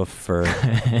Duff for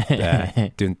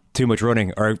doing too much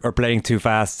running or playing too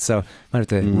fast. So I might have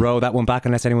to row that one back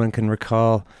unless anyone can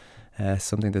recall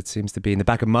something that seems to be in the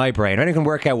back of my brain. If anyone can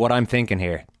work out what I'm thinking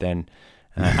here, then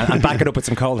And back it up with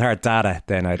some cold hard data,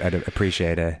 then I'd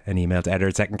appreciate an email to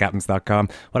editor@secondcaptains.com.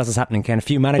 What else is happening, Ken? A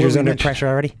few managers under pressure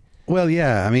already? Well,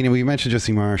 yeah. I mean, we mentioned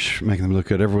Jesse Marsch making them look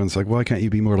good. Everyone's like, why can't you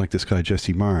be more like this guy,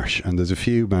 Jesse Marsch? And there's a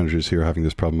few managers who are having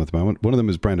this problem at the moment. One of them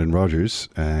is Brendan Rodgers,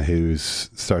 who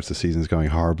starts the season is going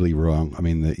horribly wrong. I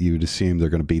mean, you would assume they're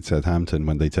going to beat Southampton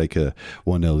when they take a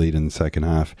 1-0 lead in the second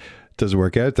half. Doesn't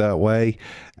work out that way.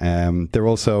 They're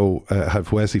also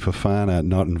have Wesley Fofana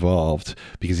not involved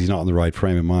because he's not in the right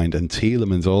frame of mind. And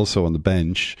Tielemans also on the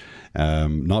bench,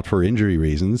 not for injury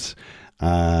reasons.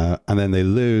 And then they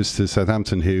lose to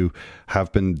Southampton, who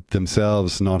have been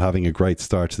themselves not having a great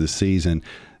start to the season.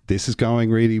 This is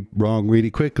going really wrong really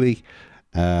quickly.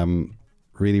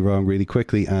 Really wrong really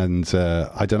quickly. And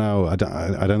I don't know. I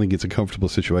don't think it's a comfortable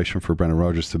situation for Brendan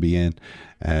Rodgers to be in.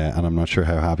 And I'm not sure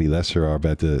how happy Leicester are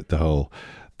about the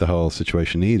whole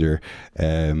situation either.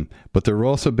 But there are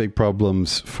also big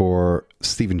problems for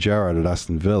Steven Gerrard at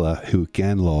Aston Villa, who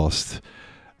again lost.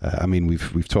 I mean,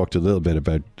 we've talked a little bit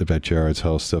about Gerrard's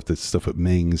whole stuff. That stuff with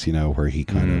Mings, where he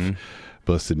kind of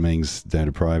busted Mings down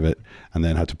to private and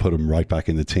then had to put him right back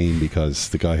in the team because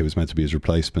the guy who was meant to be his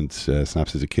replacement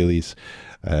snaps his Achilles.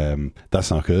 That's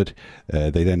not good.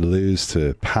 They then lose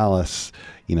to Palace.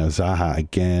 Zaha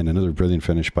again, another brilliant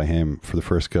finish by him for the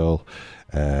first goal.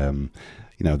 A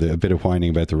bit of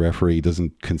whining about the referee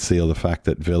doesn't conceal the fact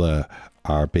that Villa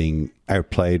are being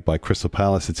outplayed by Crystal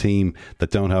Palace, a team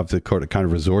that don't have the kind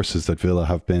of resources that Villa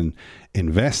have been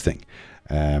investing.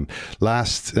 Again,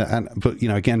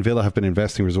 Villa have been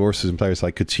investing resources in players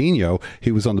like Coutinho,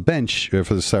 who was on the bench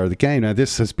for the start of the game. Now,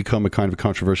 this has become a kind of a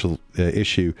controversial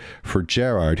issue for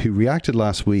Gerrard, who reacted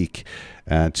last week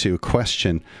to a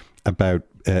question about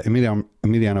Emiliano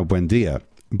Buendia.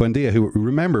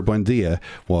 Buendia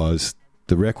was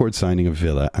the record signing of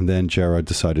Villa, and then Gerrard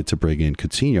decided to bring in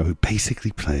Coutinho, who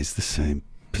basically plays the same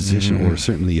position or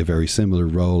certainly a very similar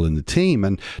role in the team.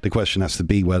 And the question has to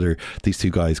be whether these two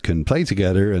guys can play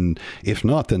together, and if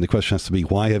not, then the question has to be,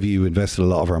 why have you invested a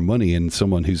lot of our money in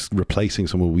someone who's replacing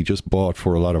someone we just bought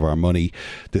for a lot of our money?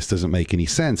 This doesn't make any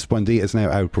sense. Buendia is now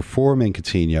outperforming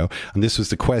Coutinho, and this was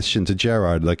the question to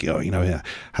Gerrard,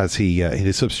 has he in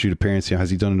his substitute appearance, has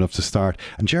he done enough to start?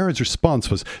 And Gerrard's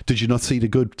response was, did you not see the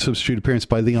good substitute appearance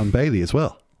by Leon Bailey as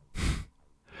well?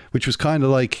 Which was kind of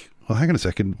like, well, hang on a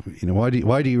second, why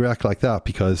do you react like that?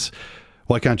 Because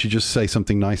why can't you just say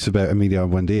something nice about Emilio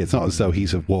Buendia? It's not as though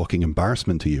he's a walking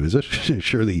embarrassment to you, is it?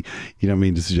 Surely you don't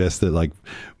mean to suggest that like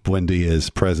Buendia's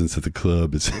presence at the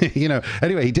club is,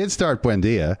 Anyway, he did start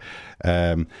Buendia.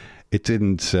 It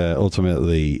didn't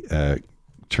ultimately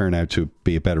turn out to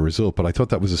be a better result, but I thought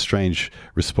that was a strange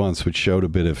response, which showed a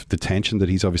bit of the tension that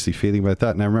he's obviously feeling about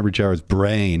that. And I remember Gerrard's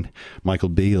brain, Michael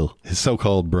Beale, his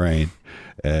so-called brain,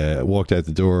 walked out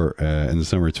the door in the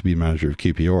summer to be manager of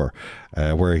QPR,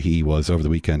 where he was over the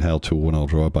weekend held to a 1-0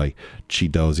 draw by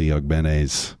Chidozie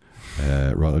Ogbenes.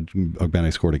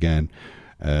 Ogbene scored again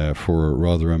for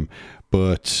Rotherham,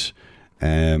 but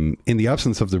in the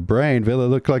absence of their brain, Villa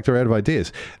look like they're out of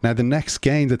ideas. Now, the next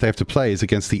game that they have to play is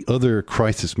against the other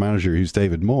crisis manager, who's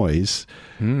David Moyes.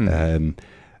 And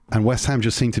West Ham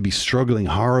just seem to be struggling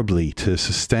horribly to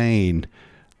sustain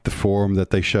the form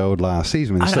that they showed last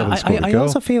season. I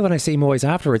also feel when I see Moyes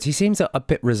afterwards, he seems a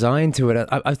bit resigned to it.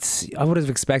 I would have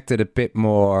expected a bit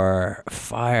more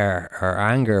fire or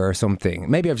anger or something.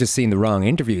 Maybe I've just seen the wrong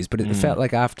interviews, but it felt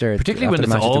like particularly when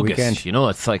it's August, weekend,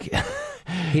 it's like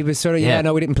he was sort of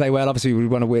no, we didn't play well. Obviously, we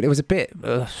want to win. It was a bit.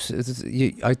 I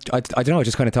don't know. I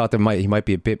just kind of thought he might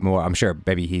be a bit more. I'm sure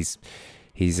maybe he's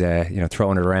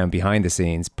throwing it around behind the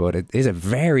scenes, but it is a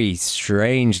very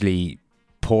strangely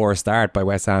poor start by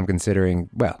West Ham, considering,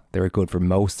 they were good for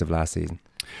most of last season.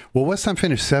 Well, West Ham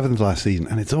finished 7th last season,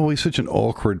 and it's always such an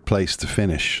awkward place to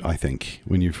finish, I think,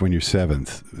 when you're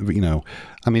 7th.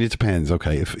 It depends.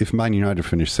 Okay, if Man United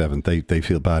finish 7th, they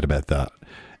feel bad about that.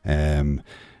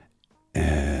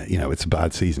 It's a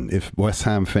bad season. If West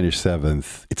Ham finish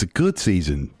 7th, it's a good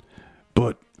season,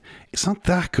 but it's not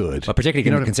that good. Well,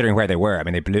 particularly considering where they were. I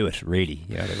mean, they blew it, really.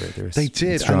 They did.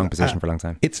 In a strong position for a long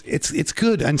time. It's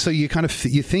good. And so you kind of,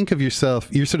 you think of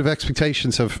yourself, your sort of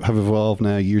expectations have evolved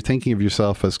now. You're thinking of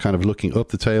yourself as kind of looking up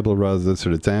the table rather than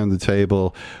sort of down the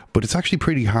table. But it's actually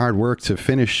pretty hard work to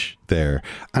finish there.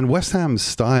 And West Ham's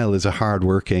style is a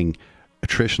hard-working,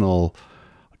 attritional,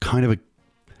 kind of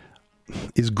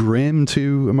is grim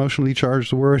to emotionally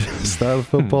charged the word style of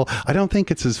football. I don't think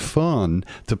it's as fun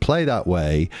to play that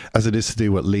way as it is to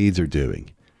do what Leeds are doing.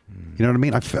 You know what I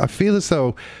mean? I feel as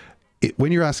though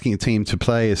when you're asking a team to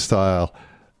play a style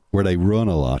where they run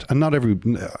a lot, and not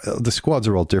the squads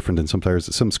are all different, and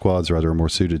some squads rather are more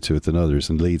suited to it than others,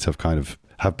 and Leeds have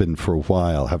have been for a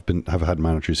while, have had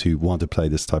managers who want to play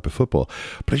this type of football.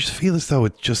 But I just feel as though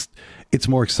it's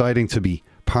more exciting to be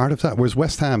part of that. Whereas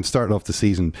West Ham started off the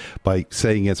season by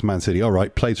saying against Man City, all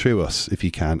right, play through us if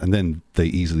you can, and then they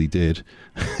easily did.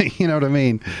 You know what I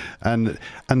mean? And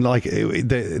like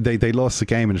they lost the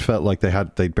game and it felt like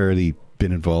they'd barely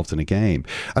been involved in a game.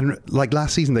 And like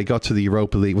last season they got to the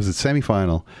Europa League, was it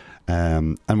semi-final?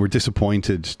 And were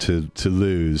disappointed to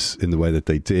lose in the way that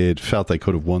they did. Felt they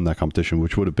could have won that competition,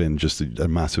 which would have been just a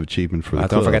massive achievement for the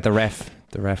club. Don't forget the ref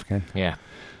game. Yeah.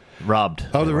 Robbed.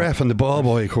 Oh, the ref and the ball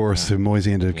boy, of course, who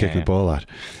Moisey ended up kicking the ball at.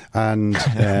 And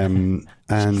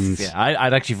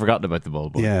I'd actually forgotten about the ball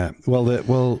boy. Yeah.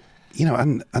 Well, you know,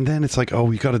 and then it's like, oh,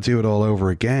 we got to do it all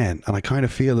over again. And I kind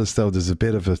of feel as though there's a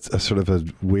bit of a sort of a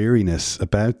weariness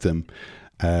about them,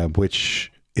 which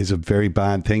is a very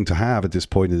bad thing to have at this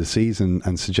point of the season,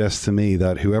 and suggests to me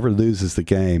that whoever loses the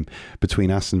game between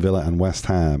Aston Villa and West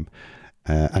Ham,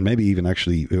 and maybe even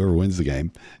actually whoever wins the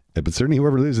game, but certainly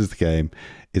whoever loses the game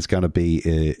is going to be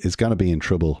in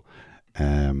trouble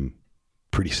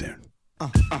pretty soon. I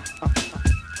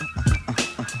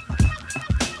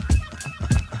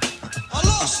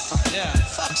lost. Yeah.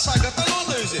 Fuck's sake, I don't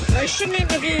like losing. They shouldn't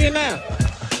interview you now.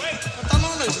 I don't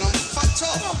like losing. I'm fucked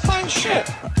up. I'm playing shit.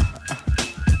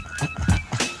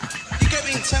 You get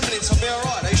me in 10 minutes, I'll be all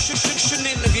right. They shouldn't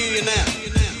interview you now.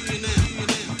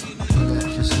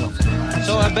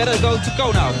 So I better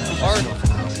go now, or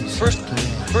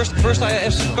first I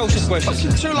have some coaching questions.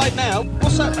 It's too late now.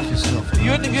 What's that?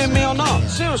 You interviewing me or not?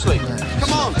 Seriously?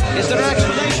 Come on. Is there an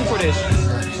explanation for this?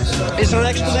 Is there an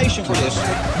explanation for this?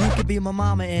 You could be my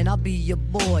mama and I'll be your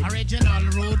boy. Original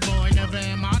rude boy, never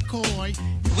am I coy.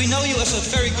 We know you as a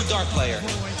very good dart player.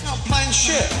 I'm not playing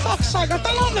shit. Fuck's sake, I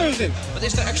don't like losing. But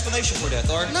is there explanation for that,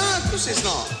 or? No, of course it's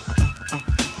not.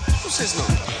 Of course it's not.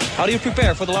 How do you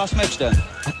prepare for the last match then?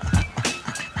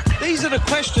 These are the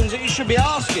questions that you should be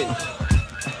asking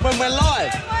when we're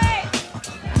live.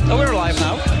 Oh, we're live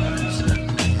now.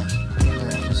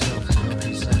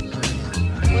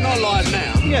 We're not live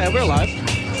now. Yeah, we're live.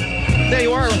 There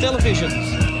you are on television.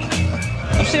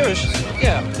 I'm serious.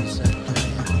 Yeah.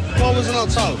 Why wasn't I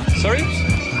told? Sorry?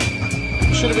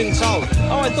 Should have been told.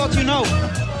 Oh, I thought you know.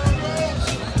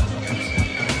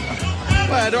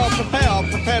 Well, I'll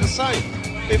prepare the same.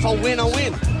 If I win, I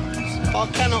win. I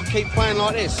cannot keep playing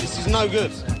like this. This is no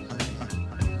good.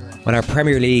 When our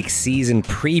Premier League season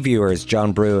previewers,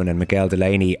 John Bruin and Miguel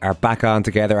Delaney, are back on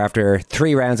together after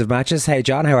 3 rounds of matches. Hey,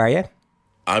 John, how are you?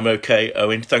 I'm okay,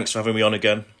 Owen. Thanks for having me on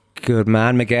again. Good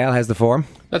man. Miguel, how's the form?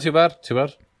 Not too bad.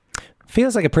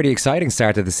 Feels like a pretty exciting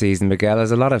start to the season, Miguel.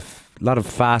 There's a lot of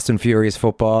fast and furious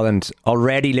football, and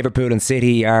already Liverpool and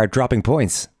City are dropping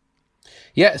points.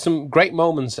 Yeah, some great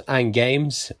moments and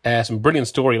games, some brilliant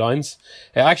storylines.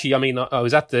 Actually, I mean, I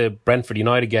was at the Brentford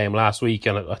United game last week,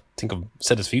 and I think I've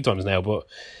said this a few times now, but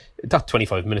that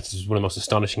 25 minutes is one of the most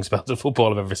astonishing spells of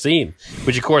football I've ever seen,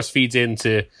 which of course feeds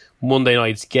into Monday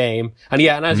night's game. And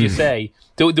yeah, and as you say,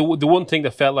 the one thing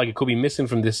that felt like it could be missing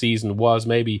from this season was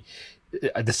maybe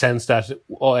the sense that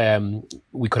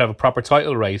we could have a proper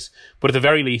title race. But at the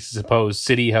very least, I suppose,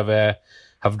 City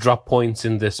have dropped points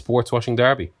in the sports washing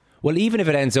derby. Well, even if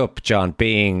it ends up, John,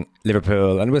 being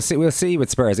Liverpool, and we'll see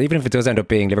with Spurs, even if it does end up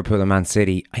being Liverpool and Man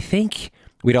City, I think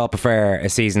we'd all prefer a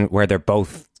season where they're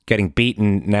both getting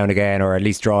beaten now and again, or at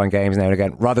least drawing games now and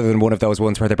again, rather than one of those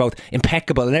ones where they're both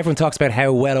impeccable. And everyone talks about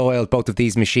how well-oiled both of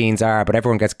these machines are, but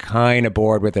everyone gets kind of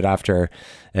bored with it after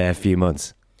a few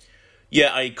months. Yeah,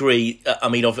 I agree. I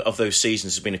mean, of those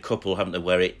seasons, there's been a couple, haven't there,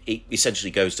 where it essentially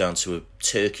goes down to a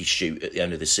turkey shoot at the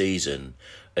end of the season,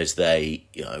 as they,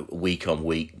 week on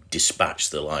week dispatch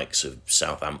the likes of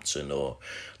Southampton or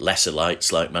lesser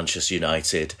lights like Manchester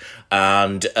United.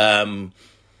 And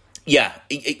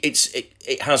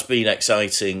it has been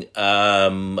exciting.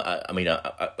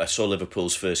 I saw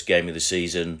Liverpool's first game of the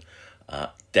season.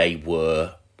 They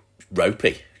were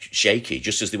ropey, shaky,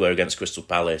 just as they were against Crystal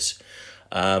Palace.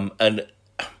 And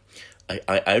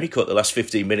I only caught the last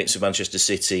 15 minutes of Manchester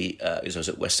City as I was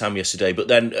at West Ham yesterday, but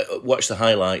then watched the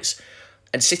highlights.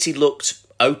 And City looked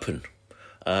open,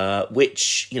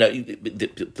 which,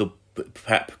 the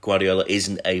Pep Guardiola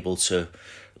isn't able to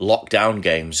lock down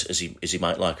games as he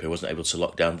might like, or he wasn't able to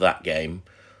lock down that game.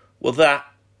 Well, that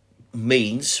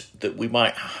means that we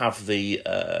might have the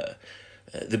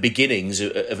beginnings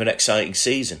of an exciting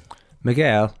season.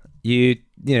 Miguel,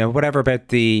 whatever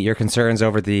about your concerns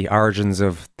over the origins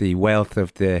of the wealth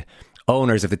of the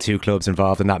owners of the two clubs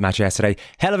involved in that match yesterday,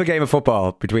 hell of a game of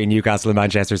football between Newcastle and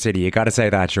Manchester City. You got to say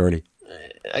that, surely.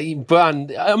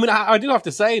 But I do have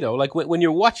to say though, like when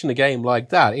you're watching a game like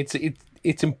that,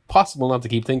 it's impossible not to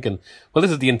keep thinking, well,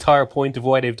 this is the entire point of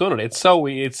why they've done it. It's so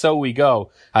we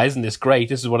go, isn't this great?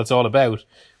 This is what it's all about.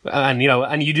 And,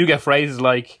 and you do get phrases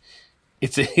like,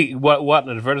 it's what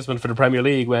an advertisement for the Premier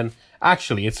League, when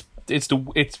actually it's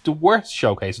the worst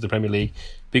showcase of the Premier League,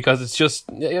 because it's just,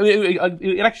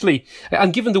 it actually,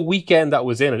 and given the weekend that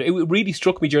was in it really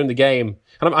struck me during the game.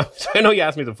 And I know you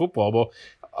asked me the football, but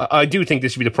I do think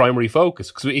this should be the primary focus,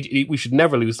 because we should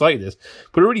never lose sight of this.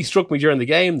 But it really struck me during the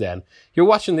game then. You're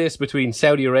watching this between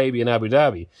Saudi Arabia and Abu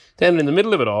Dhabi. Then in the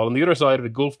middle of it all, on the other side of the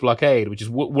Gulf blockade, which is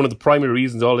one of the primary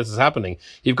reasons all this is happening,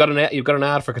 you've got an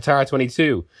ad for Qatar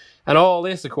 22. And all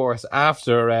this, of course,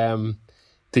 after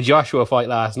the Joshua fight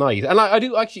last night. And I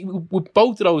do actually, with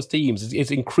both of those teams, it's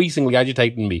increasingly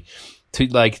agitating me to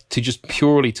just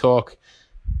purely talk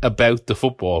about the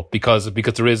football, because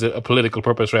there is a political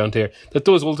purpose around here that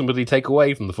does ultimately take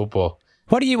away from the football.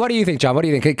 What do you think, John? What do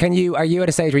you think? Are you at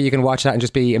a stage where you can watch that and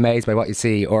just be amazed by what you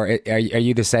see, or are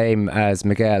you the same as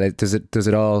Miguel? Does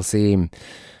it all seem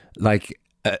like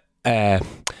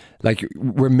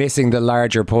we're missing the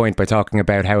larger point by talking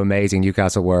about how amazing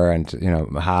Newcastle were, and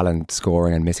Haaland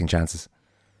scoring and missing chances?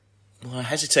 Well, I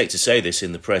hesitate to say this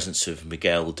in the presence of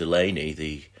Miguel Delaney,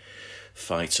 the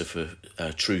fighter for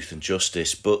truth and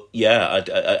justice, but yeah,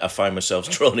 I find myself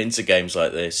drawn into games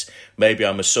like this. Maybe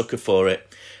I'm a sucker for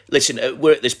it. Listen,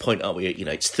 we're at this point, aren't we?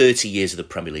 It's 30 years of the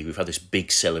Premier League. We've had this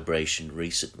big celebration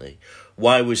recently.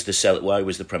 Why was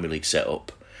the Premier League set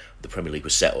up? The Premier League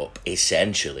was set up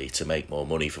essentially to make more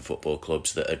money for football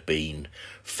clubs that had been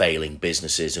failing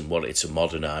businesses and wanted to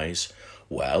modernise.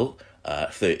 Well,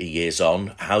 30 years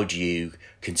on, how do you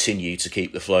continue to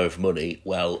keep the flow of money?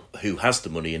 Well, who has the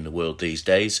money in the world these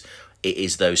days? It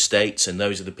is those states, and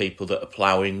those are the people that are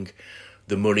ploughing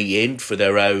the money in for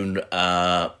their own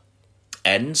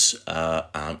ends,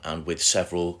 and with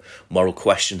several moral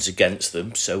questions against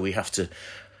them. So we have to...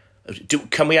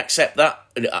 Can we accept that?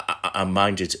 I'm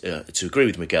minded to agree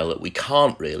with Miguel that we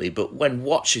can't really, but when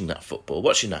watching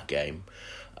that game,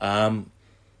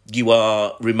 you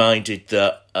are reminded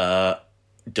that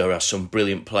there are some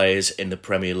brilliant players in the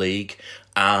Premier League,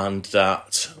 and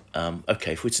that,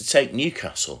 if we're to take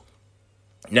Newcastle.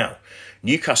 Now,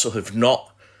 Newcastle have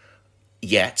not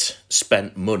yet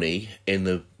spent money in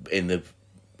the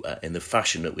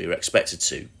fashion that we were expected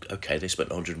to. Okay, they spent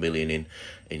 100 million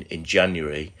in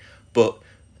January, but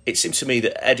it seems to me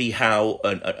that Eddie Howe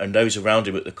and those around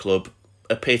him at the club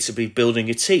appear to be building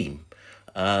a team,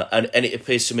 and it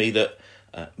appears to me that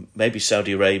maybe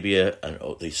Saudi Arabia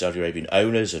or the Saudi Arabian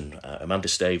owners and Amanda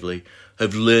Staveley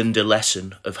have learned a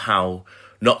lesson of how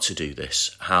not to do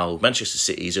this. How Manchester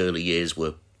City's early years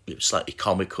were slightly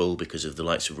comical because of the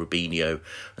likes of Robinho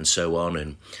and so on,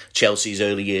 and Chelsea's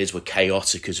early years were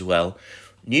chaotic as well.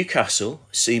 Newcastle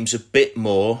seems a bit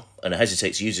more, and I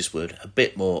hesitate to use this word, a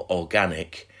bit more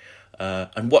organic.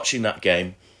 And watching that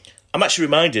game, I'm actually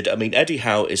reminded, Eddie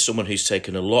Howe is someone who's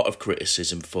taken a lot of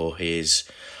criticism for his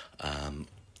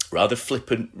rather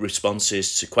flippant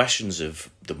responses to questions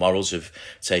of the morals of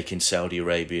taking Saudi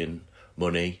Arabian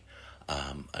money,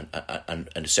 and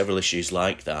several issues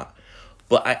like that.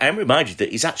 But I am reminded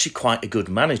that he's actually quite a good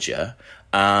manager,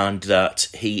 and that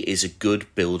he is a good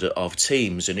builder of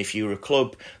teams. And if you're a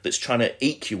club that's trying to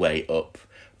eke your way up,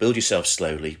 build yourself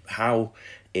slowly, Howe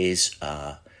is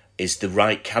the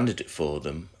right candidate for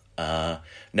them.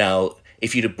 Now,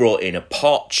 if you'd have brought in a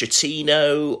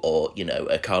Pochettino or,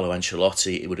 a Carlo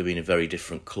Ancelotti, it would have been a very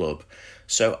different club.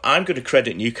 So I'm going to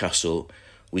credit Newcastle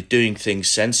with doing things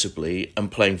sensibly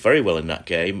and playing very well in that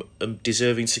game and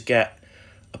deserving to get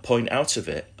a point out of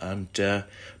it. And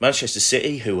Manchester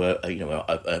City, who are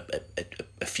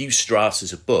a few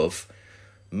stratas above,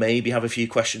 maybe have a few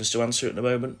questions to answer at the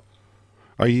moment.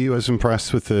 Are you as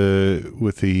impressed with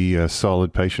the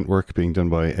solid, patient work being done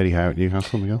by Eddie Howe at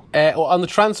Newcastle, Miguel? Well, on the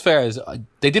transfers,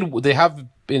 they have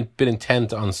been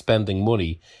intent on spending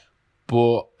money,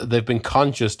 but they've been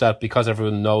conscious that because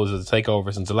everyone knows of the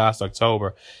takeover since the last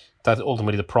October, that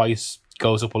ultimately the price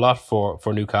goes up a lot for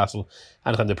Newcastle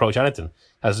anytime they approach anything.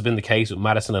 As has been the case with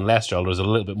Madison and Leicester, there's a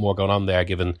little bit more going on there,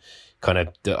 given kind of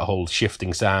the whole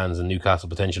shifting sands and Newcastle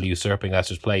potentially usurping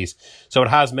Leicester's place. So it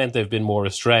has meant they've been more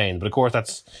restrained. But of course, I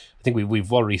think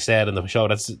we've already said in the show,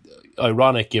 that's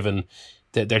ironic given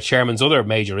their chairman's other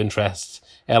major interest,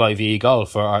 LIV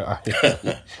Golf, are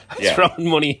throwing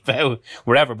money about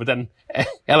wherever. But then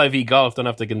LIV Golf don't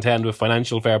have to contend with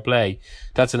financial fair play.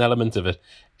 That's an element of it.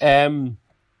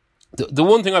 The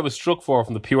one thing I was struck for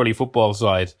from the purely football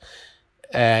side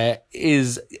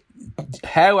is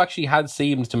how actually had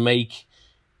seemed to make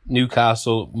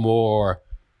Newcastle more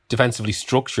defensively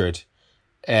structured.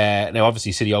 Now,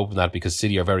 obviously, City opened that because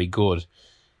City are very good.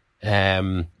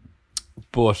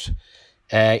 But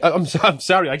I'm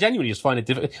sorry. I genuinely just find it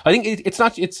difficult. I think it's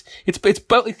not just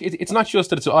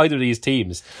that it's either of these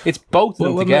teams. It's both of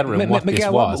them together. And what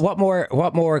Miguel, this was.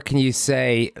 What more can you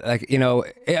say? Like, you know,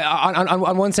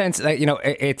 on one sense, like, you know,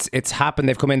 it's happened.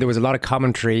 They've come in. There was a lot of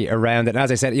commentary around it. And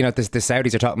as I said, you know, the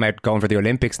Saudis are talking about going for the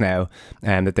Olympics now,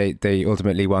 and that they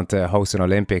ultimately want to host an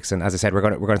Olympics. And as I said, we're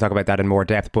going to talk about that in more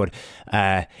depth. But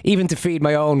even to feed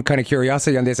my own kind of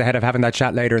curiosity on this ahead of having that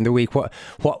chat later in the week,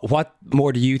 what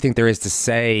more do you think there is to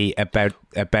say about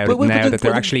it now that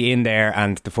they're actually in there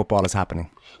and the football is happening?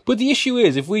 But the issue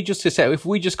is, if we just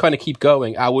kind of keep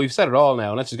going, we've said it all now,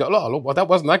 and let's just go, look, well, that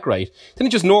wasn't that great. Then it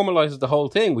just normalises the whole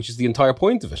thing, which is the entire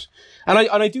point of it. And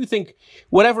I do think,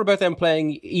 whatever about them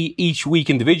playing each week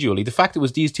individually, the fact it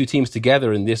was these two teams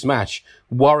together in this match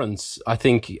warrants, I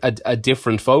think, a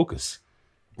different focus.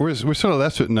 We're sort of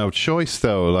left with no choice,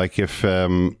 though. Like, if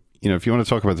if you want to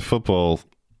talk about the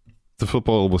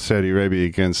football was Saudi Arabia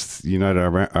against United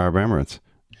Arab Emirates.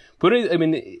 But I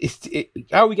mean,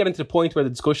 are we getting to the point where the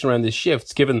discussion around this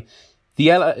shifts, given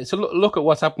so look at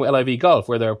what's happened with LIV Golf,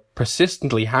 where they're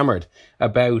persistently hammered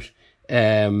about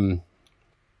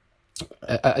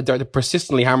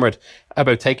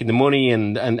taking the money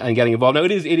and getting involved. Now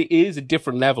it is a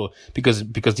different level because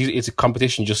it's a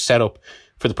competition just set up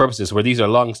for the purposes where these are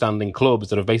long-standing clubs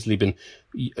that have basically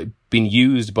been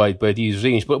used by these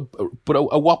regimes. But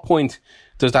at what point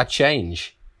does that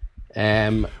change?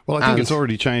 Well, I think it's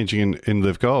already changing in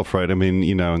Live Golf, right? I mean,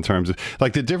 you know, in terms of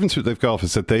like the difference with Live Golf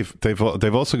is that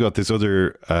they've also got this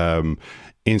other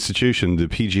institution, the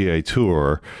PGA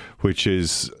Tour, which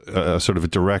is a sort of a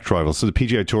direct rival. So the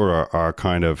PGA Tour are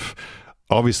kind of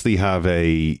obviously have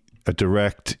a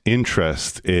direct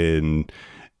interest in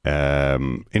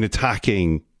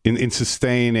attacking. In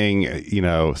sustaining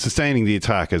the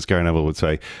attack, as Gary Neville would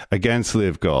say, against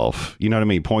Live Golf. You know what I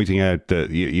mean? Pointing out that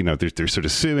they're sort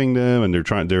of suing them, and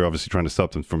they're obviously trying to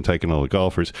stop them from taking all the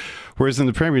golfers. Whereas in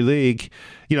the Premier League,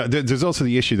 you know, there's also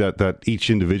the issue that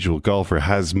each individual golfer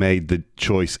has made the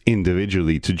choice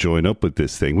individually to join up with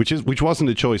this thing, which wasn't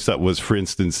a choice that was, for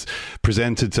instance,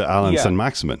 presented to Alan St.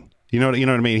 Maximin. You know what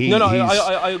I mean?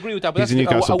 I agree with that. But he's a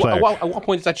Newcastle player. At what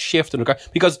point does that shift?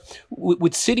 Because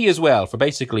with City as well, for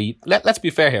basically, let's be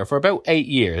fair here, for about 8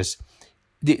 years,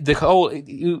 the whole,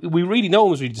 no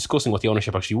one was really discussing what the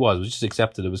ownership actually was. It was just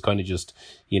accepted. It was kind of just,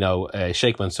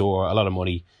 Sheikh Mansour, a lot of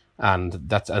money, and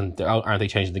aren't they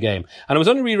changing the game? And it was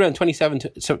only really around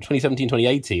 2017,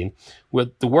 2018,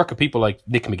 with the work of people like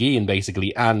Nick McGeehan,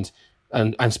 basically, and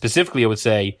specifically, I would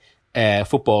say,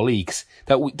 football leagues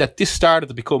that this started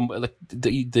to become like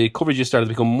the coverages started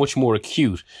to become much more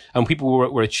acute, and people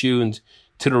were attuned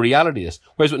to the reality of this.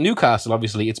 Whereas with Newcastle,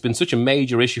 obviously, it's been such a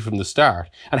major issue from the start,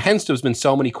 and hence there's been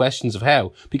so many questions of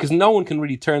how, because no one can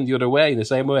really turn the other way in the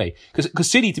same way.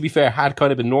 Because City, to be fair, had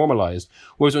kind of been normalised,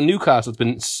 whereas with Newcastle,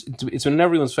 it's been in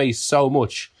everyone's face so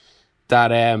much that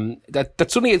that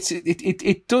suddenly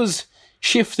it does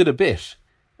shift it a bit.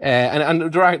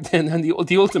 And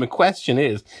the ultimate question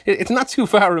is, it's not too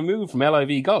far removed from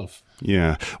LIV Golf.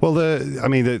 Yeah. Well,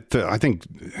 I think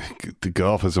the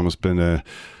golf has almost been a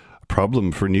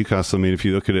problem for Newcastle. I mean, if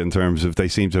you look at it in terms of, they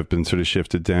seem to have been sort of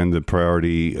shifted down the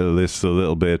priority list a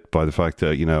little bit by the fact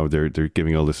that, you know, they're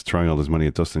throwing all this money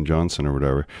at Dustin Johnson or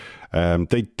whatever.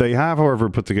 They have, however,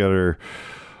 put together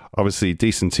obviously a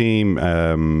decent team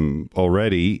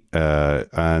already,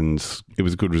 and it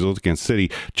was a good result against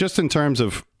City. Just in terms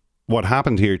of what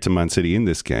happened here to Man City in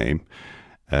this game,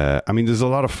 I mean, there's a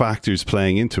lot of factors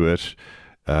playing into it.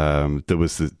 There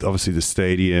was obviously the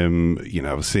stadium, you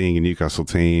know, seeing a Newcastle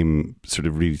team sort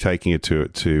of really taking it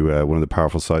to one of the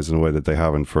powerful sides in a way that they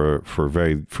haven't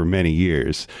for many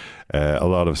years. A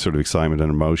lot of sort of excitement and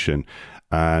emotion.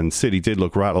 And City did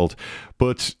look rattled.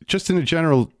 But just in a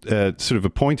general sort of a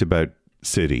point about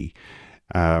City,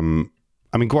 I mean,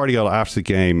 Guardiola after the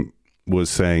game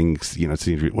was saying, you know,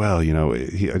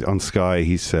 on Sky,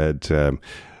 he said,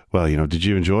 well, you know, did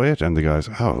you enjoy it? And the guys,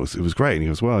 it was great. And he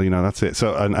goes, well, you know, that's it.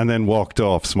 So, and then walked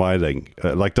off smiling,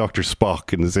 like Dr.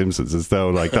 Spock in The Simpsons, as though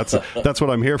like, that's what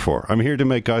I'm here for. I'm here to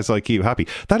make guys like you happy.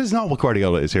 That is not what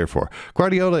Guardiola is here for.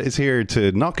 Guardiola is here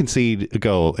to not concede a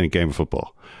goal in a game of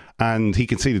football. And he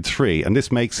conceded 3. And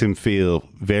this makes him feel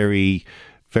very,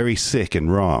 very sick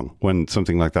and wrong when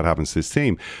something like that happens to his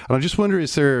team. And I just wonder,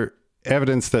 is there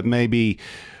evidence that maybe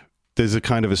there's a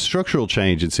kind of a structural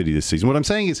change in City this season? What I'm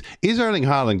saying is Erling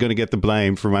Haaland going to get the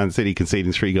blame for Man City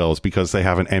conceding 3 goals because they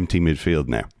have an empty midfield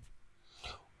now?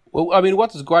 Well, I mean,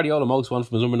 what does Guardiola most want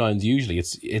from his number 9s usually?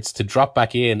 It's to drop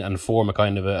back in and form a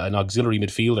kind of an auxiliary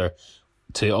midfielder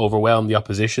to overwhelm the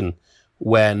opposition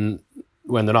when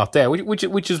when they're not there,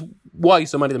 which is why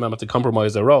so many of them have to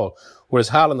compromise their role. Whereas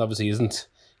Haaland obviously isn't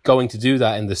going to do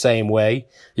that in the same way.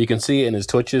 You can see it in his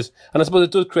touches, and I suppose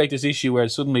it does create this issue where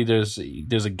suddenly there's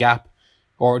a gap,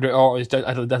 or at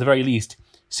the very least,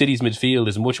 City's midfield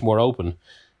is much more open,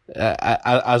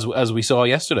 as we saw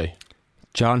yesterday.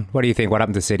 John, what do you think? What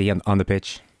happened to City on the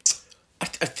pitch? I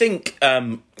think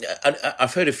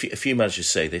I've heard a few managers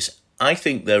say this. I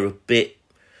think they're a bit.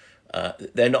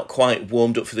 They're not quite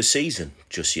warmed up for the season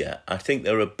just yet. I think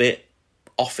they're a bit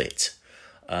off it,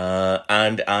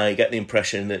 and I get the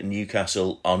impression that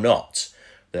Newcastle are not.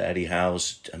 That Eddie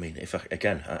Howe's. I mean,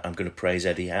 I'm going to praise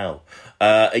Eddie Howe.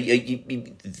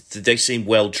 They seem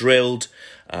well drilled.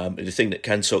 The thing that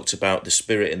Ken talked about, the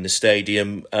spirit in the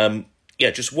stadium.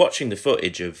 Just watching the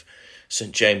footage of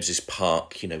St James's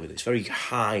Park, with its very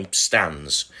high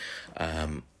stands,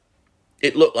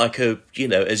 it looked like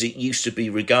as it used to be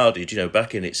regarded,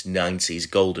 back in its 90s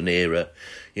golden era,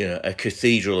 a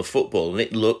cathedral of football, and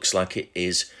it looks like it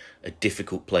is a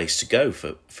difficult place to go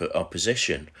for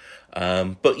opposition.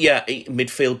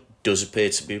 Midfield does appear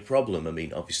to be a problem. I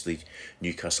mean, obviously,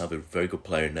 Newcastle have a very good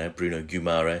player in there, Bruno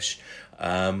Guimaraes,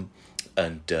 and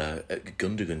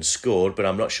Gundogan scored, but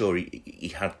I'm not sure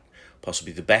he had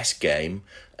possibly the best game.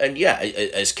 And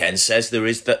as Ken says, there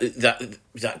is that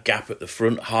gap at the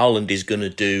front. Haaland is going to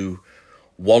do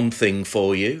one thing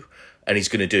for you, and he's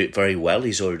going to do it very well.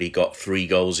 He's already got 3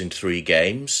 goals in 3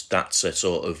 games. That's a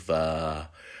sort of Robert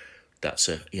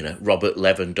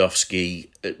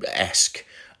Lewandowski-esque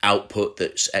output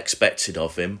that's expected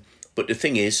of him. But the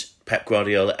thing is, Pep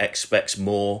Guardiola expects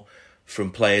more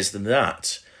from players than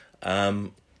that.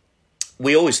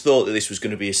 We always thought that this was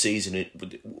going to be a season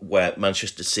where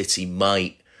Manchester City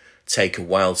might take a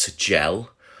while to gel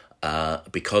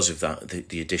because of that,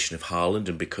 the addition of Haaland,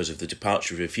 and because of the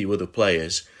departure of a few other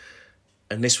players.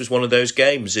 And this was one of those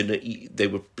games, and they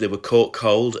were caught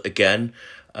cold again,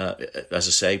 as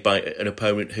I say, by an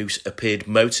opponent who appeared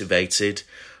motivated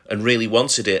and really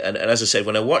wanted it. And as I said,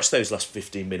 when I watched those last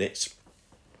 15 minutes,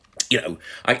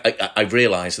 I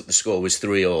realised that the score was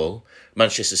 3-3.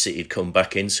 Manchester City had come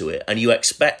back into it, and you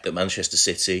expect that Manchester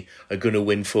City are going to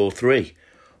win 4-3.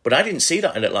 But I didn't see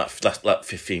that in the last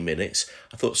 15 minutes.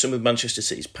 I thought some of Manchester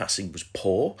City's passing was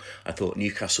poor. I thought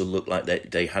Newcastle looked like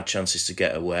they had chances to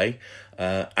get away.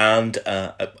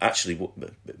 Actually, what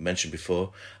mentioned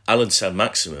before, Alan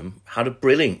Saint-Maximin had a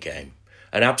brilliant game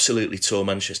and absolutely tore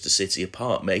Manchester City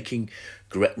apart, making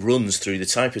runs through the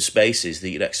type of spaces that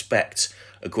you'd expect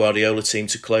a Guardiola team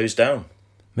to close down.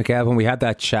 Miguel, when we had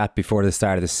that chat before the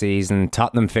start of the season,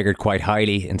 Tottenham figured quite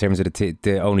highly in terms of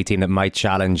the only team that might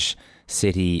challenge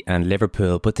City and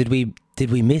Liverpool. But did we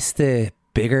miss the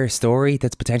bigger story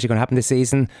that's potentially going to happen this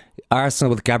season? Arsenal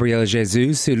with Gabriel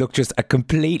Jesus, who looked just a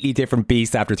completely different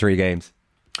beast after 3 games.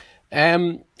 I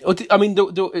mean,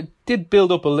 it did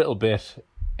build up a little bit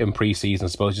in pre-season, I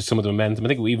suppose, just some of the momentum. I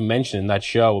think we even mentioned in that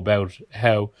show about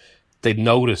how they'd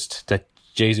noticed that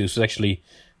Jesus was actually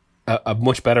a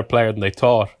much better player than they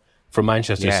thought for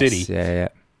Manchester City. Yeah.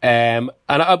 And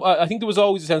I think there was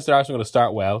always a sense that Arsenal were going to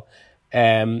start well.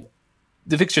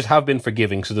 The fixtures have been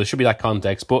forgiving, so there should be that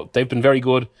context, but they've been very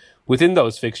good within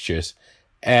those fixtures.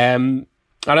 And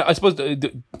I suppose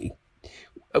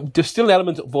there's still an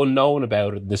element of unknown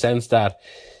about it, in the sense that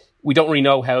we don't really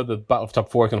know how the battle for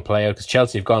top 4 is going to play out, because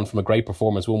Chelsea have gone from a great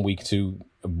performance one week to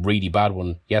a really bad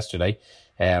one yesterday.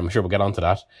 I'm sure we'll get onto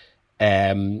that.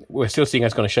 We're still seeing how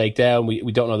it's going to shake down.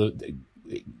 We don't know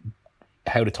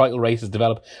how the title race has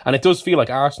developed. And it does feel like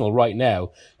Arsenal right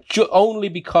now, only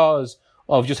because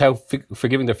of just how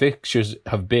forgiving their fixtures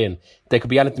have been, they could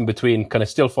be anything between kind of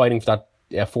still fighting for that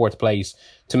 4th place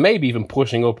to maybe even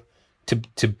pushing up to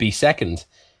be 2nd.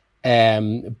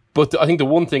 But I think the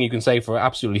one thing you can say for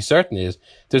absolutely certain is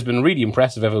there's been really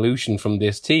impressive evolution from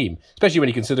this team, especially when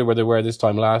you consider where they were this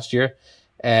time last year.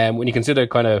 When you consider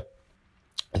kind of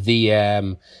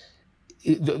the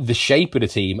shape of the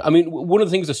team. I mean, one of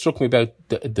the things that struck me about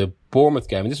the Bournemouth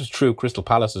game, and this was true of Crystal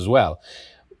Palace as well,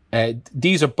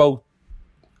 these are both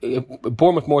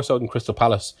Bournemouth more so than Crystal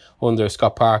Palace under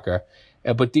Scott Parker,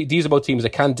 but these are both teams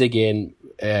that can dig in,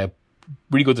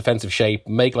 really good defensive shape,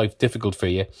 make life difficult for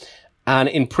you. And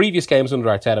in previous games under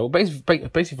Arteta, well,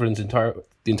 basically for the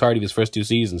entirety of his first 2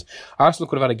 seasons, Arsenal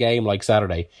could have had a game like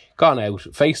Saturday, gone out,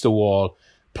 faced a wall,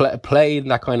 played in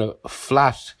that kind of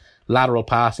flat lateral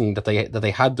passing that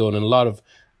they had done in a lot of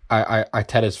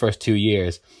Arteta's first 2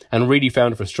 years, and really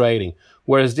found it frustrating.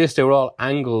 Whereas this, they were all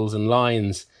angles and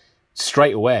lines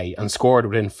straight away and scored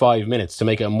within 5 minutes to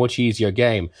make it a much easier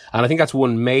game. And I think that's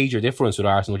one major difference with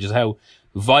Arsenal, which is how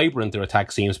vibrant their attack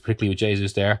seems, particularly with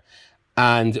Jesus there,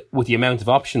 and with the amount of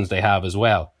options they have as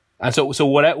well. And so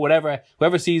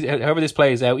whoever sees, however this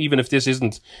plays out, even if this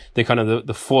isn't the kind of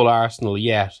the full Arsenal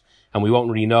yet, and we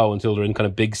won't really know until they're in kind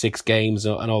of big 6 games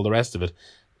and all the rest of it,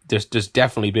 there's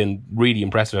definitely been really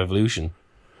impressive evolution.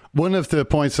 One of the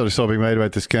points that I saw being made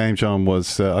about this game, John,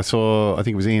 was I think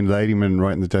it was Ian Ladyman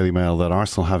writing in the Daily Mail that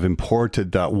Arsenal have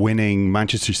imported that winning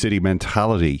Manchester City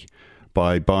mentality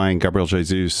by buying Gabriel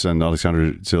Jesus and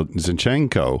Alexander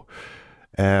Zinchenko.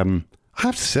 I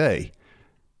have to say,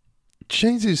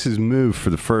 Jesus' move for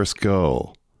the first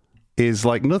goal is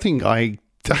like nothing I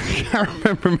can't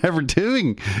remember him ever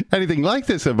doing anything like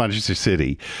this at Manchester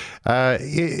City.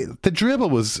 The dribble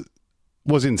was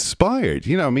inspired.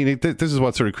 You know, I mean, this is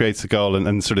what sort of creates the goal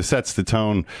and sort of sets the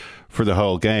tone for the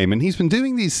whole game. And he's been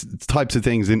doing these types of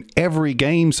things in every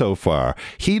game so far.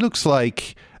 He looks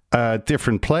like a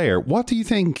different player. What do you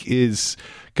think is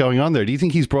going on there? Do you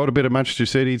think he's brought a bit of Manchester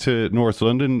City to North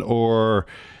London, or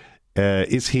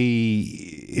is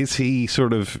he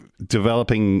sort of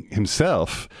developing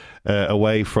himself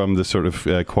away from the sort of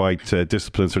quite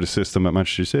disciplined sort of system at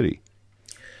Manchester City?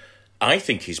 I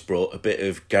think he's brought a bit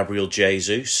of Gabriel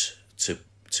Jesus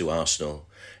to Arsenal,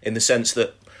 in the sense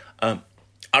that I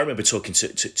remember talking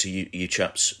to you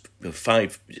chaps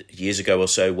 5 years ago or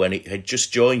so when he had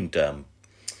just joined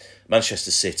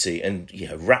Manchester City, and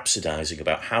rhapsodising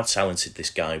about how talented this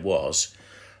guy was.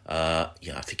 I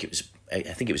think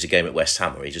it was a game at West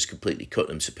Ham where he just completely cut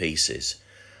them to pieces,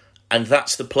 and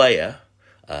that's the player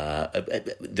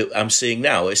that I'm seeing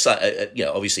now. It's like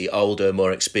obviously older,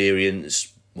 more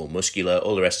experienced, more muscular,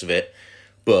 all the rest of it,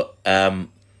 but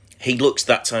he looks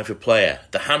that type of player.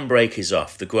 The handbrake is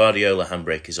off. The Guardiola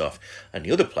handbrake is off, and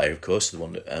the other player, of course, the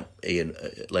one that Ian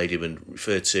Ladyman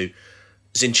referred to,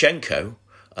 Zinchenko.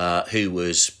 Who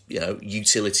was,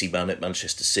 utility man at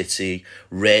Manchester City,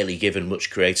 rarely given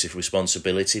much creative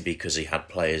responsibility because he had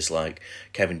players like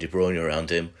Kevin De Bruyne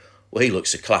around him. Well, he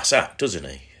looks a class act, doesn't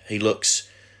he? He looks,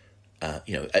 a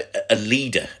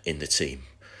leader in the team.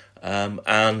 I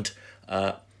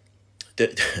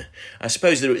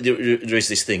suppose there is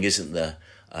this thing, isn't there?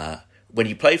 When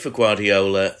you play for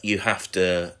Guardiola, you have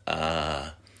to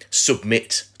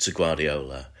submit to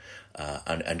Guardiola,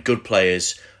 and good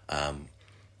players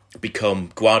become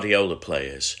Guardiola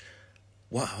players.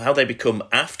 How they become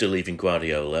after leaving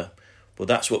Guardiola, well,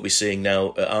 that's what we're seeing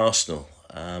now at Arsenal.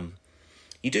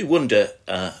 You do wonder,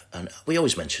 and we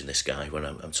always mention this guy when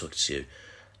I'm talking to you,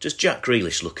 does Jack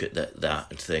Grealish look at that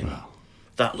and think,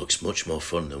 that looks much more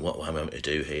fun than what I'm having to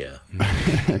do here?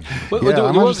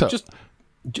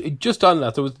 Just on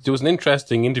that, there was an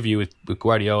interesting interview with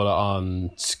Guardiola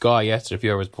on Sky yesterday, a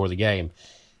few hours before the game,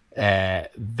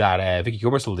 that Vicky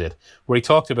Gummersel did, where he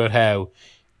talked about how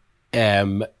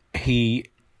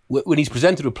when he's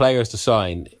presented with players to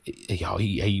sign,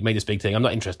 he made this big thing. I'm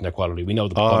not interested in their quality. We know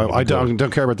the. I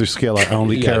don't care about their skill. I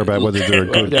only care about whether they're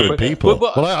good people.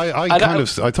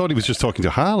 I thought he was just talking to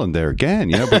Haaland there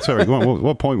again. But sorry, go on.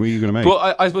 What point were you going to make?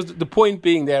 Well, I suppose the point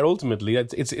being there ultimately,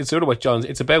 it's sort of what John's.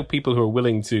 It's about people who are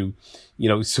willing to,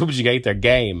 subjugate their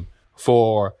game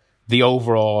for the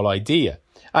overall idea.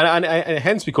 And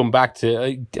hence we come back to,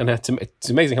 and it's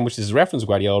amazing how much this is referenced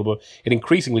Guardiola, but it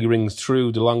increasingly rings true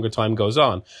the longer time goes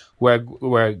on, where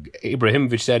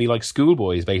Ibrahimovic said he likes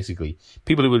schoolboys, basically.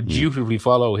 People who will dutifully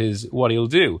follow what he'll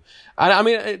do. And I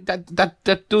mean,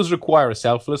 that does require a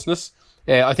selflessness.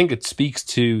 I think it speaks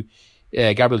to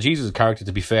Gabriel Jesus' character,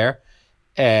 to be fair.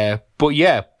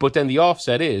 But then the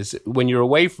offset is, when you're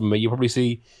away from it, you probably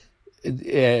see,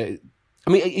 it's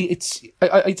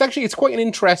quite an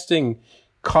interesting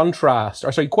contrast,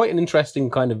 quite an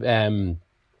interesting kind of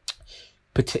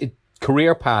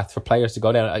career path for players to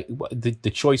go down. The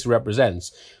choice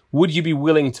represents. Would you be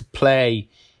willing to play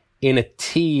in a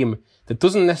team that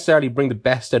doesn't necessarily bring the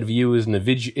best out of you as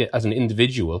an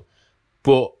individual,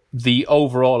 but the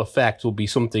overall effect will be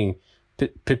something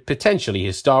potentially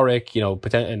historic,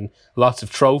 and lots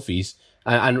of trophies,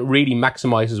 and really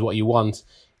maximizes what you want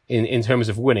in terms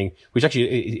of winning, which actually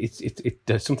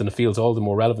it's something that feels all the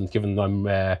more relevant given I'm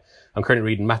currently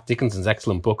reading Matt Dickinson's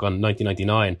excellent book on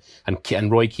 1999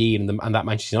 and Roy Keane and that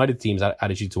Manchester United team's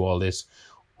attitude to all this.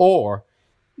 Or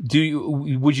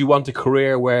would you want a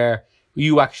career where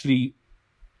you actually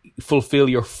fulfill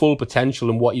your full potential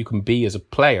and what you can be as a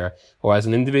player or as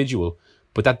an individual,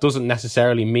 but that doesn't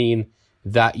necessarily mean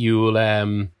that you'll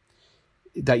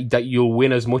that you'll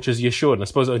win as much as you should. And I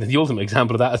suppose the ultimate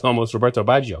example of that is almost Roberto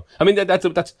Baggio. I mean, that's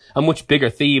a much bigger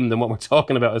theme than what we're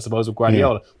talking about, I suppose, with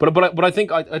Guardiola. Yeah. But I think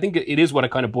it is what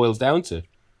it kind of boils down to.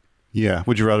 Yeah,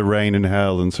 would you rather reign in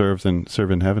hell than serve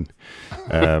in heaven?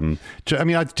 I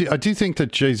mean, I do think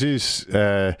that Jesus,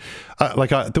 the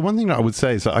one thing that I would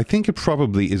say is that I think it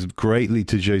probably is greatly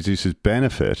to Jesus's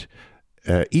benefit.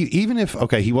 Even if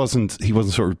he wasn't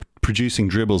sort of producing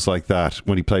dribbles like that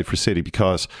when he played for City,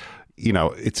 because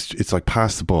it's like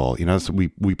pass the ball.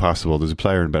 We pass the ball. There's a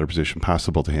player in a better position. Pass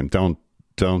the ball to him.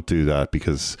 Don't do that,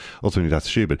 because ultimately that's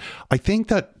stupid. I think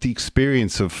that the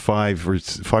experience of five or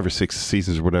six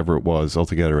seasons or whatever it was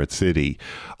altogether at City,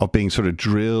 of being sort of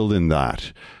drilled in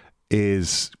that,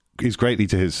 is greatly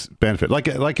to his benefit. Like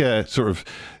a sort of,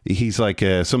 he's like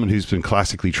someone who's been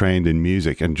classically trained in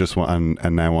music and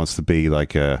and now wants to be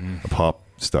like a pop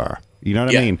star. You know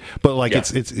what I mean? But like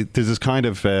there's this kind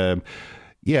of.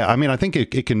 I mean, I think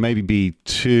it can maybe be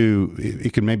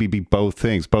it can maybe be both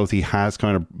things. Both he has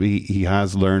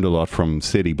learned a lot from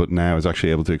City, but now is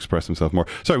actually able to express himself more.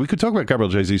 Sorry, we could talk about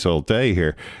Gabriel Jesus all day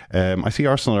here. I see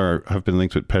Arsenal have been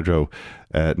linked with Pedro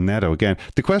Neto again.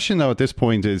 The question, though, at this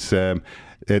point is there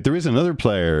is another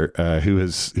player who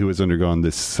has undergone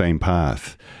this same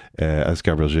path as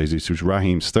Gabriel Jesus, who's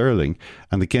Raheem Sterling,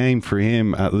 and the game for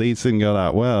him at Leeds didn't go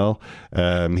that well.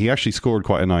 He actually scored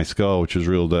quite a nice goal, which was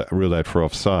ruled out for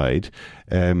offside,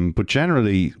 but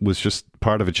generally was just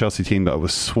part of a Chelsea team that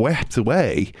was swept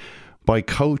away by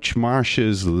Coach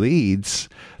Marsh's Leeds.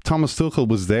 Thomas Tuchel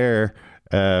was there,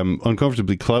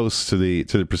 uncomfortably close to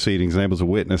the proceedings and able to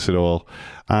witness it all,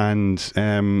 and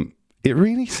it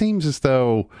really seems as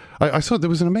though I saw there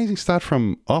was an amazing stat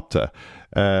from Opta.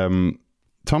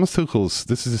 Thomas Tuchel's,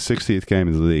 this is his 60th game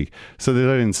in the league, so they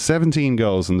let in 17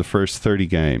 goals in the first 30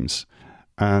 games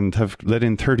and have let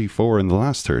in 34 in the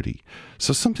last 30.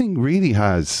 So something really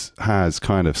has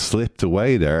kind of slipped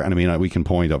away there. And I mean, we can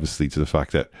point obviously to the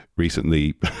fact that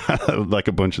recently like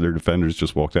a bunch of their defenders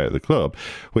just walked out of the club,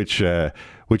 which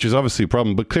is obviously a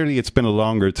problem, but clearly it's been a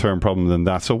longer term problem than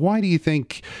that. So why do you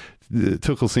think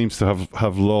Tuchel seems to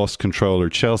have lost control, or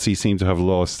Chelsea seem to have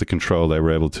lost the control they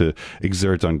were able to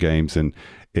exert on games in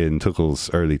Tuchel's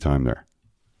early time there?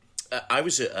 I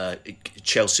was at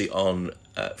Chelsea on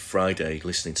Friday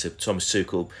listening to Thomas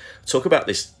Tuchel talk about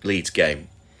this Leeds game.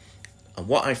 And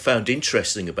what I found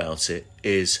interesting about it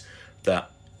is that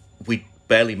we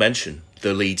barely mention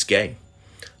the Leeds game.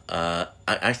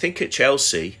 I think at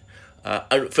Chelsea,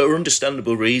 for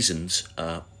understandable reasons,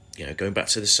 going back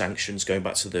to the sanctions, going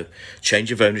back to the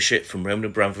change of ownership from Roman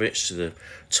Abramovich to the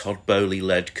Todd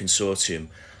Bowley-led consortium,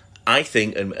 I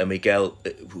think, and Miguel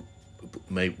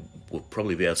will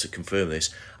probably be able to confirm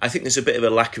this, I think there's a bit of a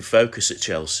lack of focus at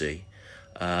Chelsea.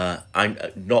 I'm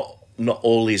not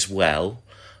all is well.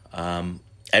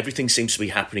 Everything seems to be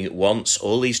happening at once.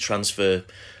 All these transfers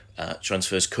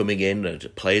coming in,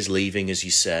 and players leaving, as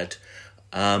you said,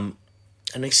 and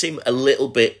they seem a little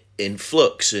bit in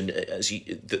flux, and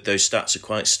those stats are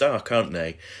quite stark, aren't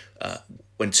they?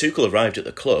 When Tuchel arrived at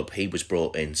the club, he was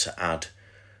brought in to add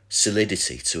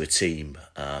solidity to a team,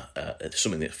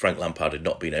 something that Frank Lampard had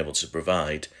not been able to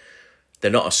provide.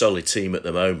 They're not a solid team at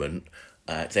the moment.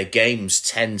 Their games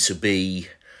tend to be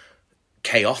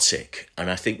chaotic,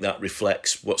 and I think that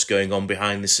reflects what's going on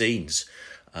behind the scenes.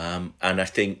 And I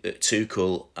think that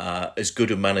Tuchel, as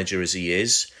good a manager as he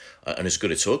is, and as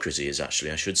good a talker as he is,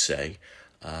 actually, I should say,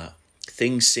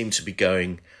 things seem to be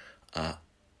going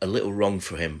a little wrong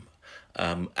for him,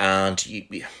 and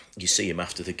you see him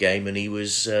after the game, and he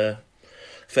was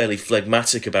fairly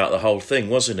phlegmatic about the whole thing,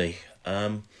 wasn't he?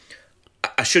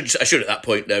 I should at that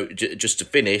point, though, just to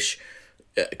finish,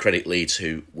 credit Leeds,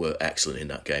 who were excellent in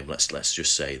that game. Let's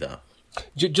just say that.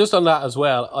 Just on that as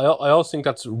well, I also think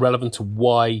that's relevant to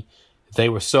why they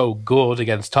were so good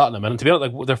against Tottenham. And to be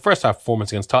honest, like, their first half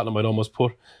performance against Tottenham, I'd almost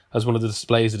put as one of the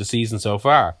displays of the season so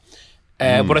far.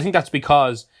 But I think that's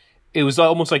because it was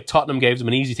almost like Tottenham gave them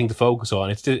an easy thing to focus on.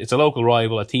 It's a local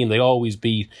rival, a team they always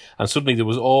beat, and suddenly there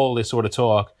was all this sort of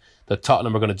talk that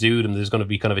Tottenham are going to do them. There's going to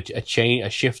be kind of a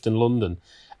shift in London.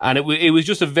 And it was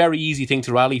just a very easy thing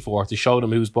to rally for, to show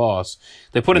them who's boss.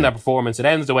 They put in that performance. It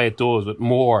ends the way it does, with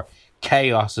more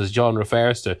chaos, as John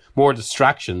refers to, more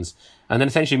distractions. And then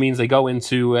essentially means they go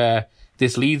into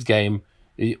this Leeds game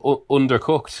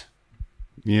undercooked.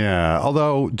 Yeah,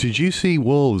 although, did you see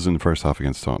Wolves in the first half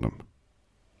against Tottenham?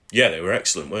 Yeah, they were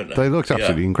excellent, weren't they? They looked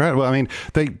absolutely incredible. I mean,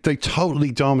 they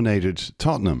totally dominated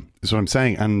Tottenham, is what I'm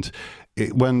saying. And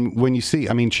when you see,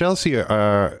 I mean, Chelsea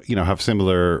are have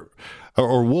similar,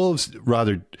 or Wolves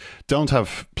rather don't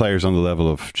have players on the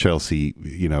level of Chelsea,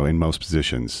 in most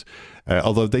positions.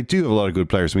 Although they do have a lot of good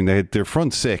players. I mean, their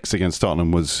front six against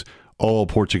Tottenham was all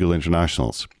Portugal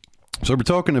internationals. So we're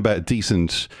talking about a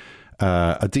decent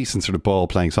a decent sort of ball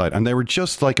playing side, and they were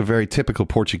just like a very typical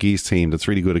Portuguese team that's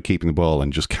really good at keeping the ball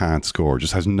and just can't score,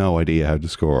 just has no idea how to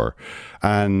score.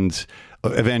 And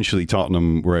eventually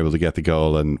Tottenham were able to get the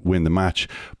goal and win the match.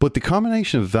 But the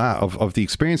combination of that, of the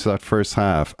experience of that first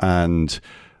half and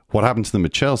what happened to them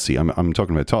at Chelsea, I'm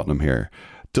talking about Tottenham here,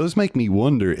 does make me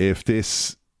wonder if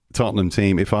this Tottenham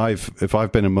team, if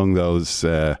I've been among those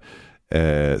sort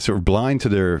of blind to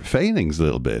their failings a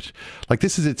little bit. Like,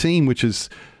 this is a team which is,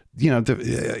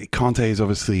 Conte is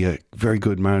obviously a very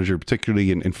good manager,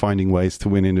 particularly in finding ways to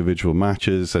win individual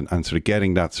matches and sort of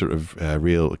getting that sort of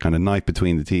real kind of knife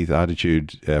between the teeth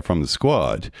attitude from the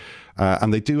squad.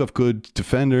 And they do have good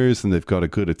defenders and they've got a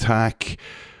good attack,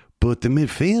 but the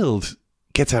midfield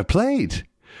gets outplayed.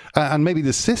 And maybe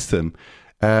the system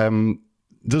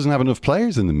doesn't have enough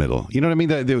players in the middle. You know what I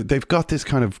mean? They've got this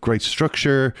kind of great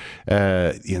structure.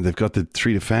 They've got the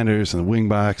three defenders and the wing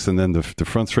backs and then the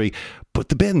front three. But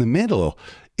the bit in the middle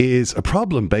is a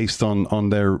problem based on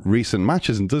their recent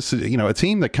matches. And this, a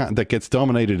team that gets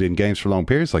dominated in games for long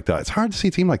periods like that, it's hard to see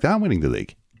a team like that winning the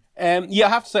league. I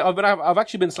have to say, I've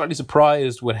actually been slightly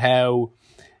surprised with how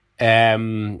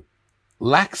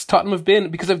lax Tottenham have been,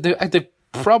 because they've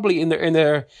probably in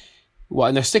their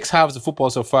 6 halves of football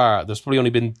so far, there's probably only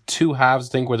been 2 halves,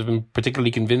 I think, where they've been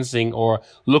particularly convincing or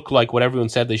look like what everyone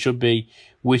said they should be,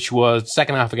 which was the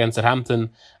second half against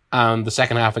Southampton and the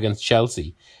second half against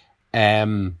Chelsea.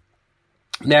 Now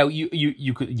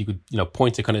you could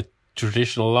point to kind of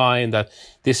traditional line that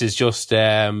this is just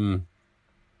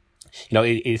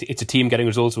it's a team getting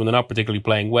results when they're not particularly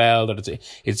playing well, that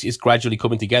it's gradually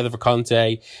coming together for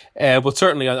Conte. But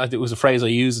certainly, it was a phrase I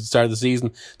used at the start of the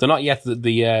season. They're not yet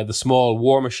the small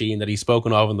war machine that he's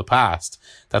spoken of in the past.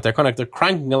 That they're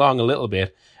cranking along a little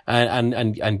bit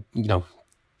and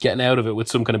getting out of it with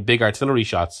some kind of big artillery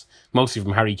shots, mostly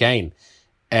from Harry Kane,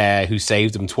 who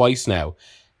saved them twice now.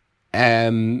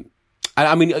 And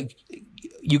I mean,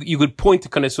 you could point to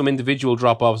kind of some individual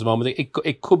drop-offs at the moment.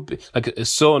 It could be, like,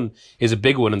 Son is a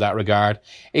big one in that regard.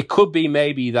 It could be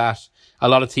maybe that a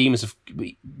lot of teams have,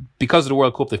 because of the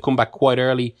World Cup, they've come back quite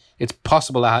early. It's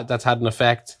possible that that's had an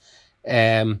effect.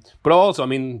 But also, I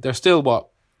mean, they're still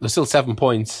 7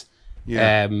 points,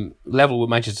 level with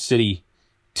Manchester City,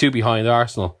 2 behind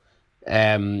Arsenal.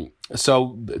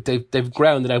 So they've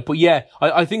grounded out. But yeah,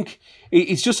 I think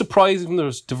it's just surprising from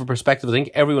the different perspective. I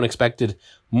think everyone expected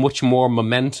much more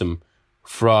momentum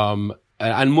from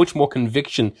and much more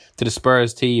conviction to the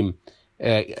Spurs team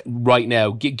right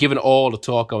now, given all the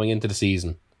talk going into the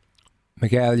season.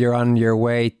 Miguel, you're on your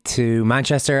way to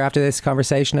Manchester after this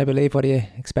conversation, I believe. What are you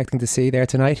expecting to see there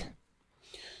tonight?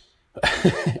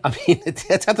 I mean,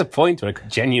 it's at the point where it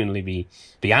could genuinely be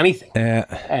anything.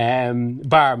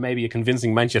 Bar maybe a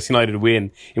convincing Manchester United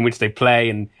win in which they play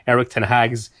in Eric Ten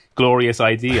Hag's glorious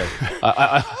ideal.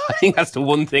 I think that's the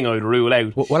one thing I would rule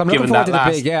out. Well, I'm looking forward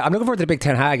to the big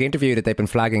Ten Hag interview that they've been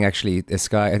flagging. Actually, this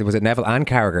guy, was it Neville and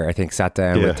Carragher, I think, sat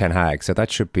down with Ten Hag. So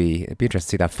that it'd be interesting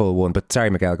to see that full one. But sorry,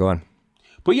 Miguel, go on.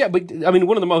 But I mean,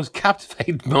 one of the most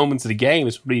captivating moments of the game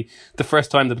is probably the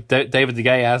first time that David De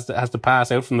Gea has to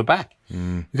pass out from the back.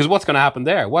 Because what's going to happen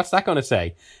there? What's that going to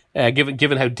say?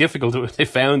 Given how difficult they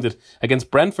found it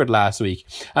against Brentford last week.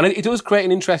 And it does create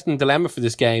an interesting dilemma for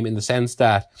this game in the sense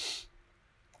that,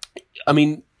 I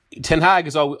mean, Ten Hag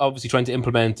is obviously trying to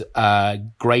implement a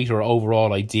greater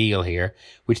overall ideal here,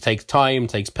 which takes time,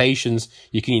 takes patience.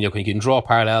 You can draw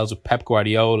parallels with Pep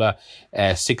Guardiola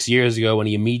 6 years ago when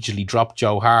he immediately dropped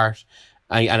Joe Hart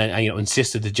and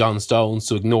insisted to John Stones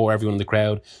to ignore everyone in the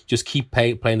crowd, just keep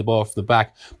playing the ball from the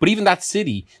back. But even that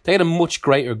City, they had a much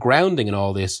greater grounding in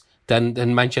all this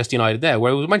than Manchester United now.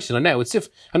 Where with Manchester United now, it's if,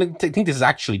 and I think this is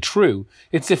actually true,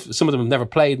 it's if some of them have never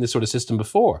played in this sort of system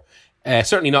before.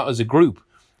 Certainly not as a group.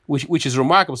 Which is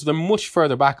remarkable. So they're much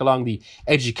further back along the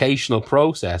educational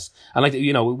process. And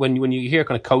when you hear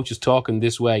kind of coaches talking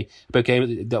this way about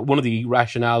games, that one of the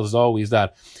rationales is always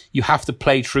that you have to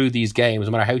play through these games,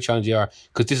 no matter how challenging they are,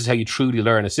 because this is how you truly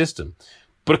learn a system.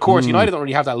 But of course, United don't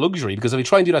really have that luxury, because if we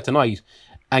try and do that tonight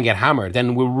and get hammered,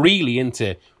 then we're really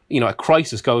into, a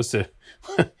crisis goes to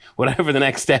whatever the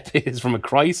next step is from a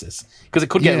crisis, because it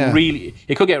could get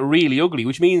really ugly,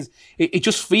 which means it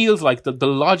just feels like the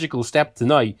logical step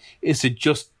tonight is to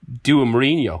just do a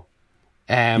Mourinho.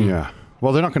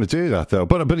 Well, they're not going to do that though.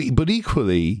 But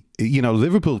equally,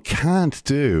 Liverpool can't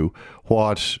do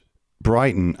what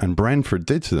Brighton and Brentford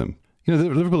did to them.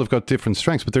 Liverpool have got different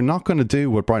strengths, but they're not going to do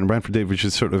what Brighton and Brentford did, which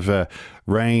is sort of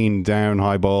rain down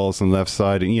high balls on the left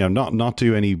side and not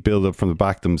do any build up from the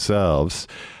back themselves.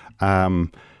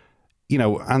 And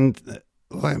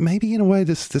well, maybe in a way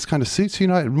this kind of suits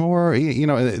United more, you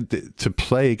know, to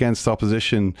play against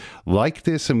opposition like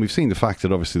this. And we've seen the fact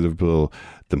that obviously Liverpool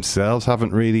themselves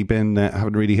haven't really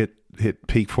hit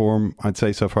peak form, I'd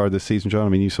say, so far this season, John. I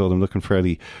mean, you saw them looking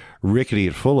fairly rickety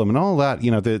at Fulham and all that.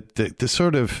 You know, the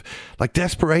sort of like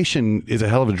desperation is a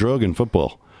hell of a drug in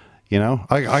football. You know,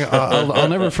 I'll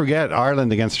never forget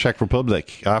Ireland against Czech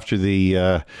Republic after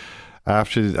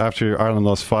Ireland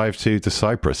lost 5-2 to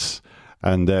Cyprus.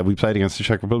 And we played against the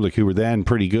Czech Republic, who were then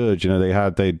pretty good. You know,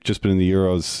 they'd just been in the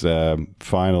Euros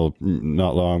final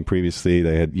not long previously.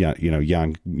 They had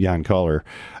Jan Koller,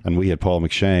 and we had Paul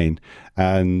McShane,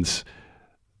 and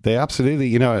they absolutely,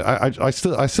 you know, I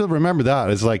still remember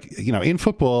that as, like, you know, in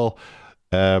football,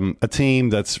 a team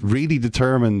that's really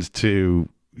determined to,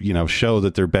 you know, show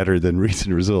that they're better than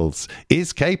recent results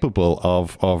is capable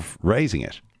of raising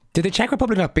it. Did the Czech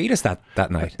Republic not beat us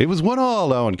that night? It was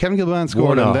 1-1, Owen. Kevin Gilban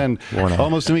scored, and then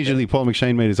almost immediately Paul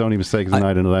McShane made his only mistake of the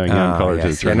night in allowing Jan Koller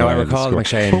to turn I recall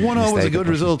McShane. But 1-0 was a good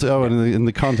result, Owen, in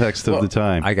the context of the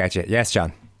time. I get you. Yes,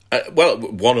 John. Well,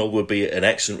 1-0 would be an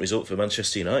excellent result for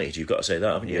Manchester United. You've got to say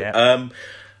that, haven't you?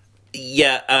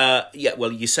 Yeah.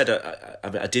 Well, you said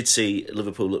I did see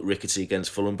Liverpool look rickety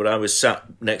against Fulham, but I was sat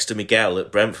next to Miguel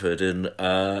at Brentford, and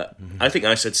I think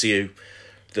I said to you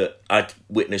that I'd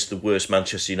witnessed the worst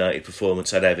Manchester United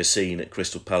performance I'd ever seen at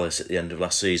Crystal Palace at the end of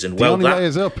last season. The only way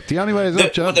is up, John.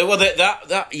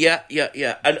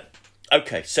 Yeah. And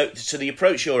okay, so the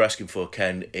approach you're asking for,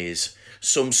 Ken, is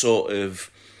some sort of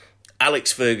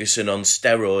Alex Ferguson on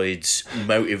steroids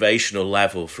motivational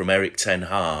level from Erik ten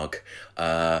Hag,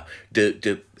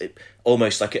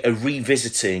 almost like a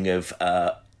revisiting of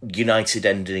United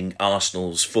ending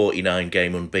Arsenal's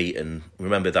 49-game unbeaten.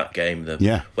 Remember that game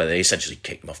where they essentially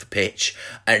kicked them off the pitch?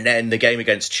 And then the game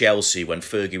against Chelsea when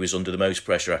Fergie was under the most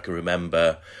pressure I can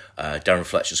remember. Darren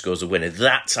Fletcher scores the winner.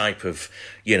 That type of,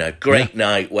 you know, great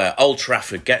night where Old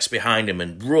Trafford gets behind him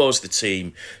and roars the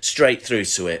team straight through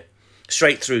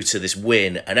to this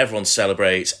win, and everyone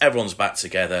celebrates, everyone's back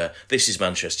together. This is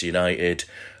Manchester United,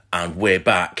 and we're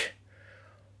back.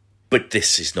 But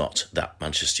this is not that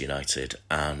Manchester United.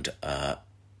 And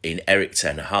in Erik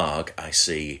ten Hag, I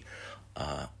see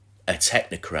a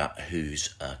technocrat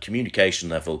whose communication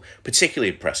level,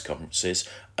 particularly in press conferences,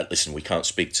 listen, we can't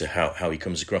speak to how he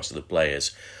comes across to the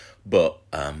players, but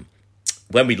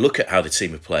when we look at how the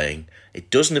team are playing, it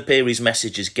doesn't appear his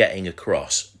message is getting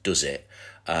across, does it?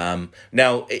 Now,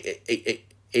 in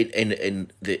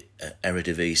the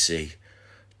Eredivisie,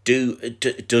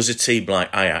 does a team like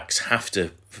Ajax have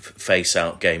to face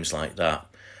out games like that?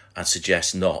 I'd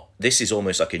suggest not. This is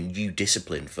almost like a new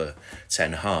discipline for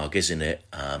Ten Hag, isn't it?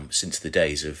 Since the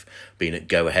days of being at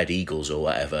Go Ahead Eagles or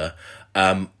whatever.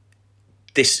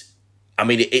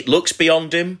 It looks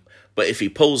beyond him, but if he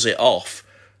pulls it off,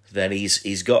 then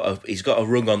he's got a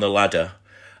rung on the ladder.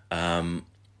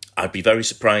 I'd be very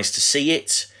surprised to see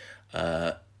it.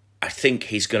 I think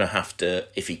he's going to have to,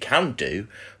 if he can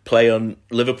play on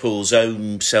Liverpool's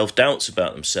own self-doubts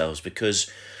about themselves, because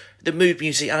the mood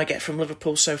music I get from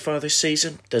Liverpool so far this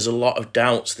season, there's a lot of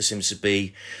doubts. There seems to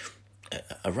be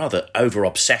a rather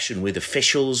over-obsession with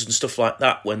officials and stuff like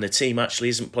that when the team actually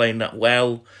isn't playing that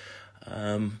well.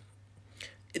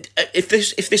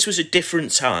 If this was a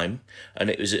different time, and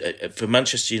it was for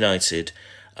Manchester United,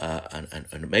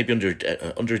 and maybe under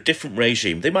a different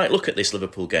regime, they might look at this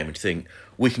Liverpool game and think,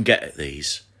 we can get at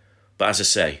these. But as I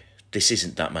say, this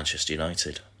isn't that Manchester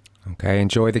United. Okay,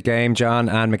 enjoy the game, John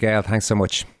and Miguel. Thanks so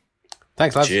much.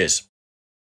 Thanks, lads. Cheers.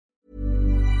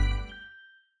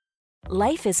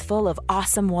 Life is full of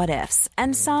awesome what-ifs,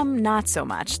 and some not so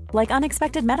much, like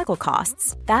unexpected medical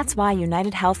costs. That's why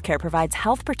United Healthcare provides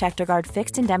Health Protector Guard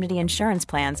fixed indemnity insurance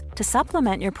plans to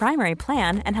supplement your primary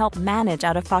plan and help manage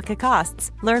out-of-pocket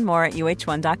costs. Learn more at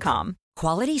uh1.com.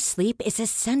 Quality sleep is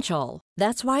essential.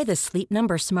 That's why the Sleep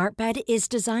Number Smart Bed is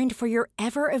designed for your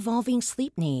ever-evolving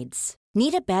sleep needs.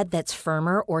 Need a bed that's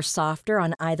firmer or softer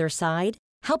on either side?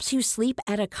 Helps you sleep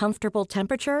at a comfortable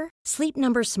temperature? Sleep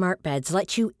Number Smart Beds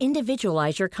let you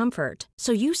individualize your comfort,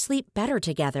 so you sleep better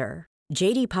together.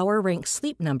 J.D. Power ranks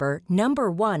Sleep Number number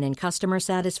 1 in customer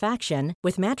satisfaction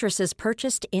with mattresses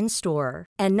purchased in-store.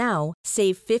 And now,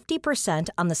 save 50%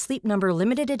 on the Sleep Number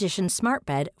Limited Edition Smart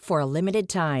Bed for a limited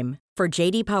time. For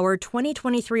J.D. Power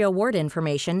 2023 award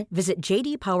information, visit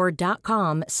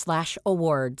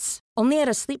jdpower.com/awards. Only at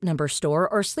a Sleep Number store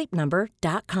or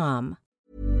sleepnumber.com.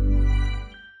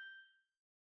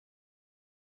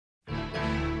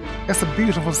 It's a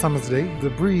beautiful summer's day.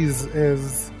 The breeze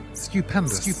is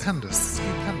stupendous.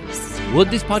 Would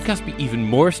this podcast be even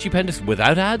more stupendous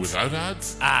without ads? Without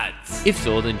ads? Ads. If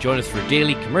so, then join us for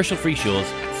daily commercial-free shows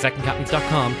at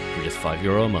secondcaptains.com for just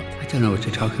 €5 a month. I don't know what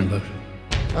you're talking about.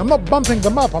 I'm not bumping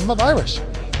them up. I'm not Irish.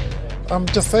 I'm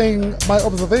just saying my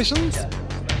observations.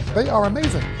 They are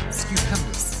amazing.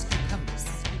 Stupendous.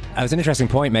 It was an interesting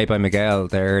point made by Miguel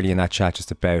there early in that chat,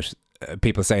 just about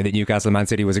people saying that Newcastle Man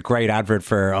City was a great advert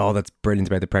for that's brilliant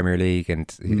about the Premier League,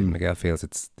 and Miguel feels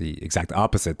it's the exact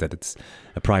opposite, that it's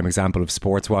a prime example of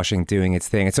sports washing doing its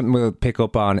thing. It's something we'll pick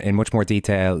up on in much more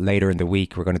detail later in the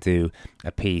week. We're going to do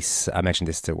a piece, I mentioned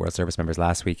this to World Service members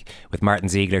last week, with Martin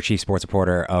Ziegler, chief sports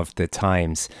reporter of The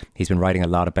Times. He's been writing a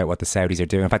lot about what the Saudis are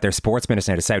doing. In fact, their sports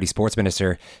minister, the Saudi sports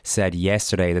minister, said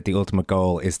yesterday that the ultimate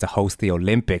goal is to host the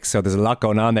Olympics. So there's a lot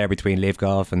going on there between Live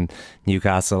Golf and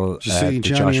Newcastle. Did you see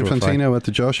Gianni Infantino at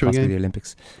the Joshua game? The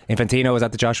Olympics. Infantino was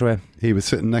at the Joshua. He was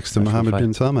sitting next to Mohammed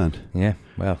bin Salman. Yeah,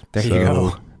 well, there you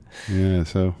go. Yeah,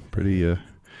 so pretty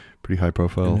high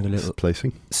profile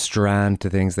placing. Strand to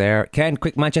things there. Ken,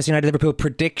 quick Manchester United Liverpool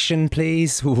prediction,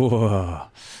 please. Whoa.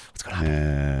 What's going to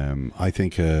happen? I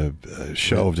think a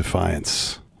show of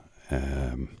defiance.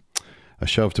 A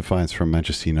show of defiance from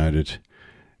Manchester United,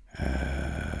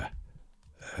 and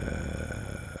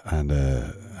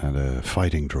a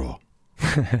fighting draw.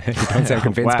 You don't sound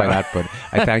convinced by that, but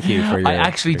I thank you for your... I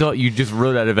actually thought you'd just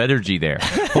run out of energy there.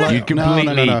 You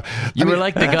completely... No. You were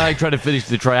like the guy trying to finish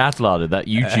the triathlon in that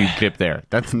YouTube clip there.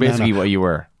 That's basically what you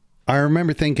were. I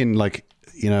remember thinking, like,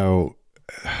 remember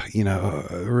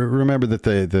that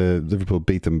the Liverpool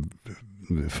beat them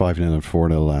 5-0 and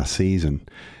 4-0 last season.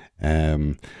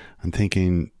 I'm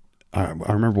thinking... I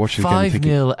remember watching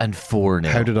 5-0 and 4-0.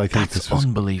 How did I think this was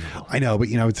unbelievable? I know, but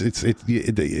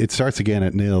it starts again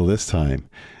at 0 this time,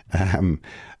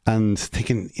 and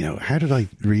thinking, how did I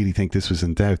really think this was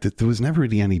in doubt? There was never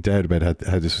really any doubt about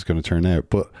how this was going to turn out.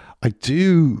 But I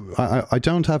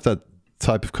don't have that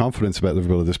type of confidence about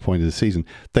Liverpool at this point of the season.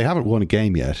 They haven't won a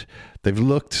game yet. They've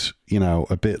looked,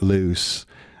 a bit loose,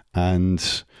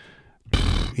 and.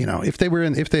 If they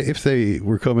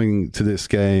were coming to this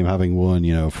game having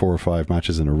won 4 or 5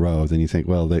 matches in a row, then you think,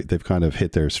 well, they've kind of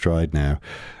hit their stride now.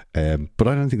 But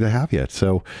I don't think they have yet.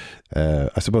 So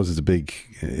I suppose it's a big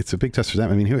test for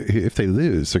them. I mean, if they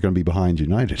lose, they're going to be behind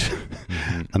United,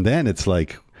 and then it's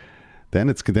like. Then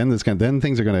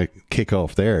things are going to kick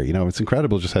off there. It's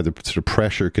incredible just how the sort of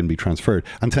pressure can be transferred.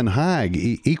 And Ten Hag,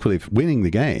 equally, winning the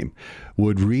game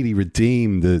would really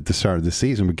redeem the start of the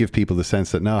season, would give people the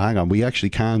sense that, no, hang on, we actually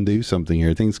can do something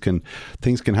here. Things can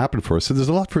happen for us. So there's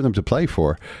a lot for them to play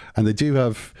for. And they do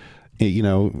have,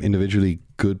 individually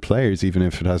good players, even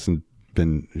if it hasn't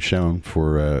been shown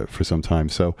for some time.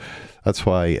 So that's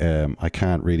why I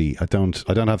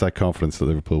don't have that confidence that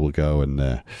Liverpool will go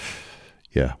and...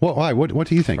 Yeah. Why? What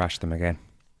do you think? Thrash them again.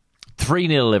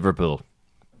 3-0 Liverpool.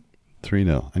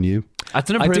 3-0. And you? That's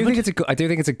an improvement. I do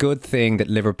think it's a good thing that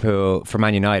Liverpool, for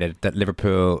Man United, that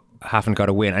Liverpool haven't got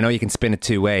a win. I know you can spin it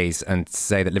two ways and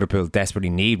say that Liverpool desperately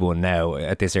need one now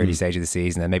at this early stage of the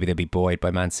season, and maybe they'll be buoyed by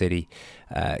Man City,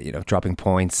 dropping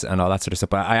points and all that sort of stuff.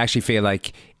 But I actually feel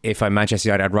like if I'm Manchester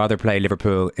United, I'd rather play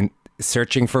Liverpool in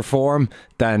searching for form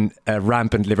than a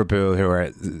rampant Liverpool who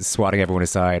are swatting everyone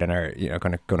aside and are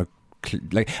going to.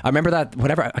 Like, I remember that,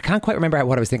 whatever, I can't quite remember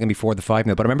what I was thinking before the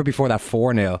 5-0, but I remember before that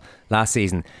 4-0 last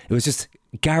season, it was just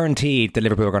guaranteed that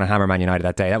Liverpool were going to hammer Man United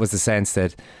that day. That was the sense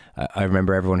that I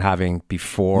remember everyone having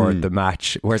before the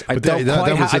match. Whereas I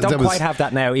don't quite have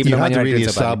that now, even though Man United really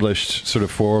established sort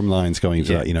of form lines going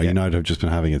into that. United have just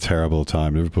been having a terrible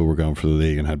time. Liverpool were going for the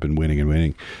league and had been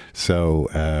winning.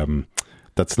 So,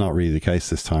 that's not really the case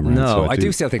this time around. No, so I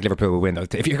do still think Liverpool will win, though.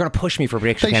 If you're going to push me for a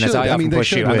prediction, Kenneth, I often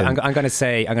push you. I'm going to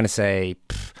say,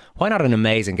 why not an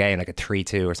amazing game, like a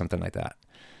 3-2 or something like that?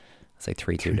 I'll say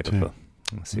 3-2 Liverpool.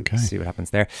 We'll see what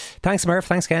happens there. Thanks, Murph.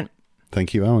 Thanks, Ken.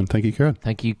 Thank you, Owen. Thank you, Kieran.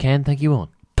 Thank you, Ken. Thank you, Owen.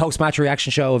 Post-match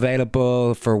reaction show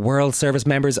available for World Service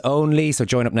members only. So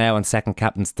join up now on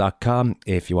secondcaptains.com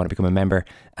if you want to become a member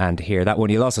and hear that one.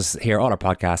 You'll also hear all our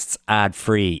podcasts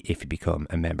ad-free if you become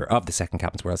a member of the Second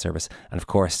Captains World Service. And of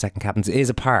course, Second Captains is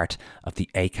a part of the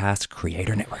Acast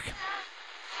Creator Network.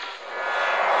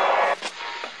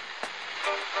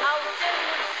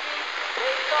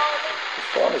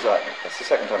 Which one is that? That's the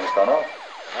second time it's gone off.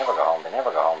 They never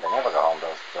go home,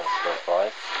 those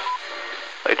boys.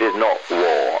 It is not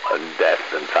war and death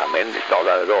and famine. It's not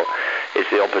that at all. It's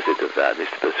the opposite of that. It's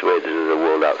to persuade us of the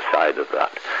world outside of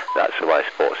that. That's why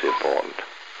sport's important.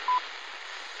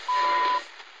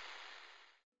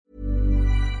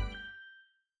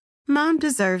 Mom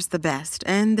deserves the best,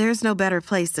 and there's no better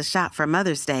place to shop for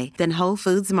Mother's Day than Whole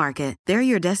Foods Market. They're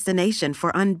your destination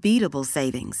for unbeatable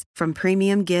savings, from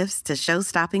premium gifts to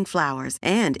show-stopping flowers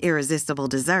and irresistible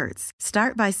desserts.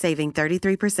 Start by saving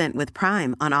 33% with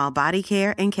Prime on all body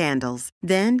care and candles.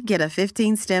 Then get a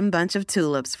 15-stem bunch of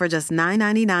tulips for just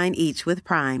 $9.99 each with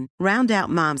Prime. Round out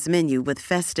Mom's menu with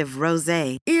festive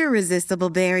rosé, irresistible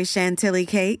berry chantilly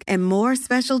cake, and more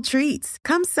special treats.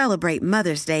 Come celebrate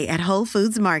Mother's Day at Whole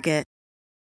Foods Market.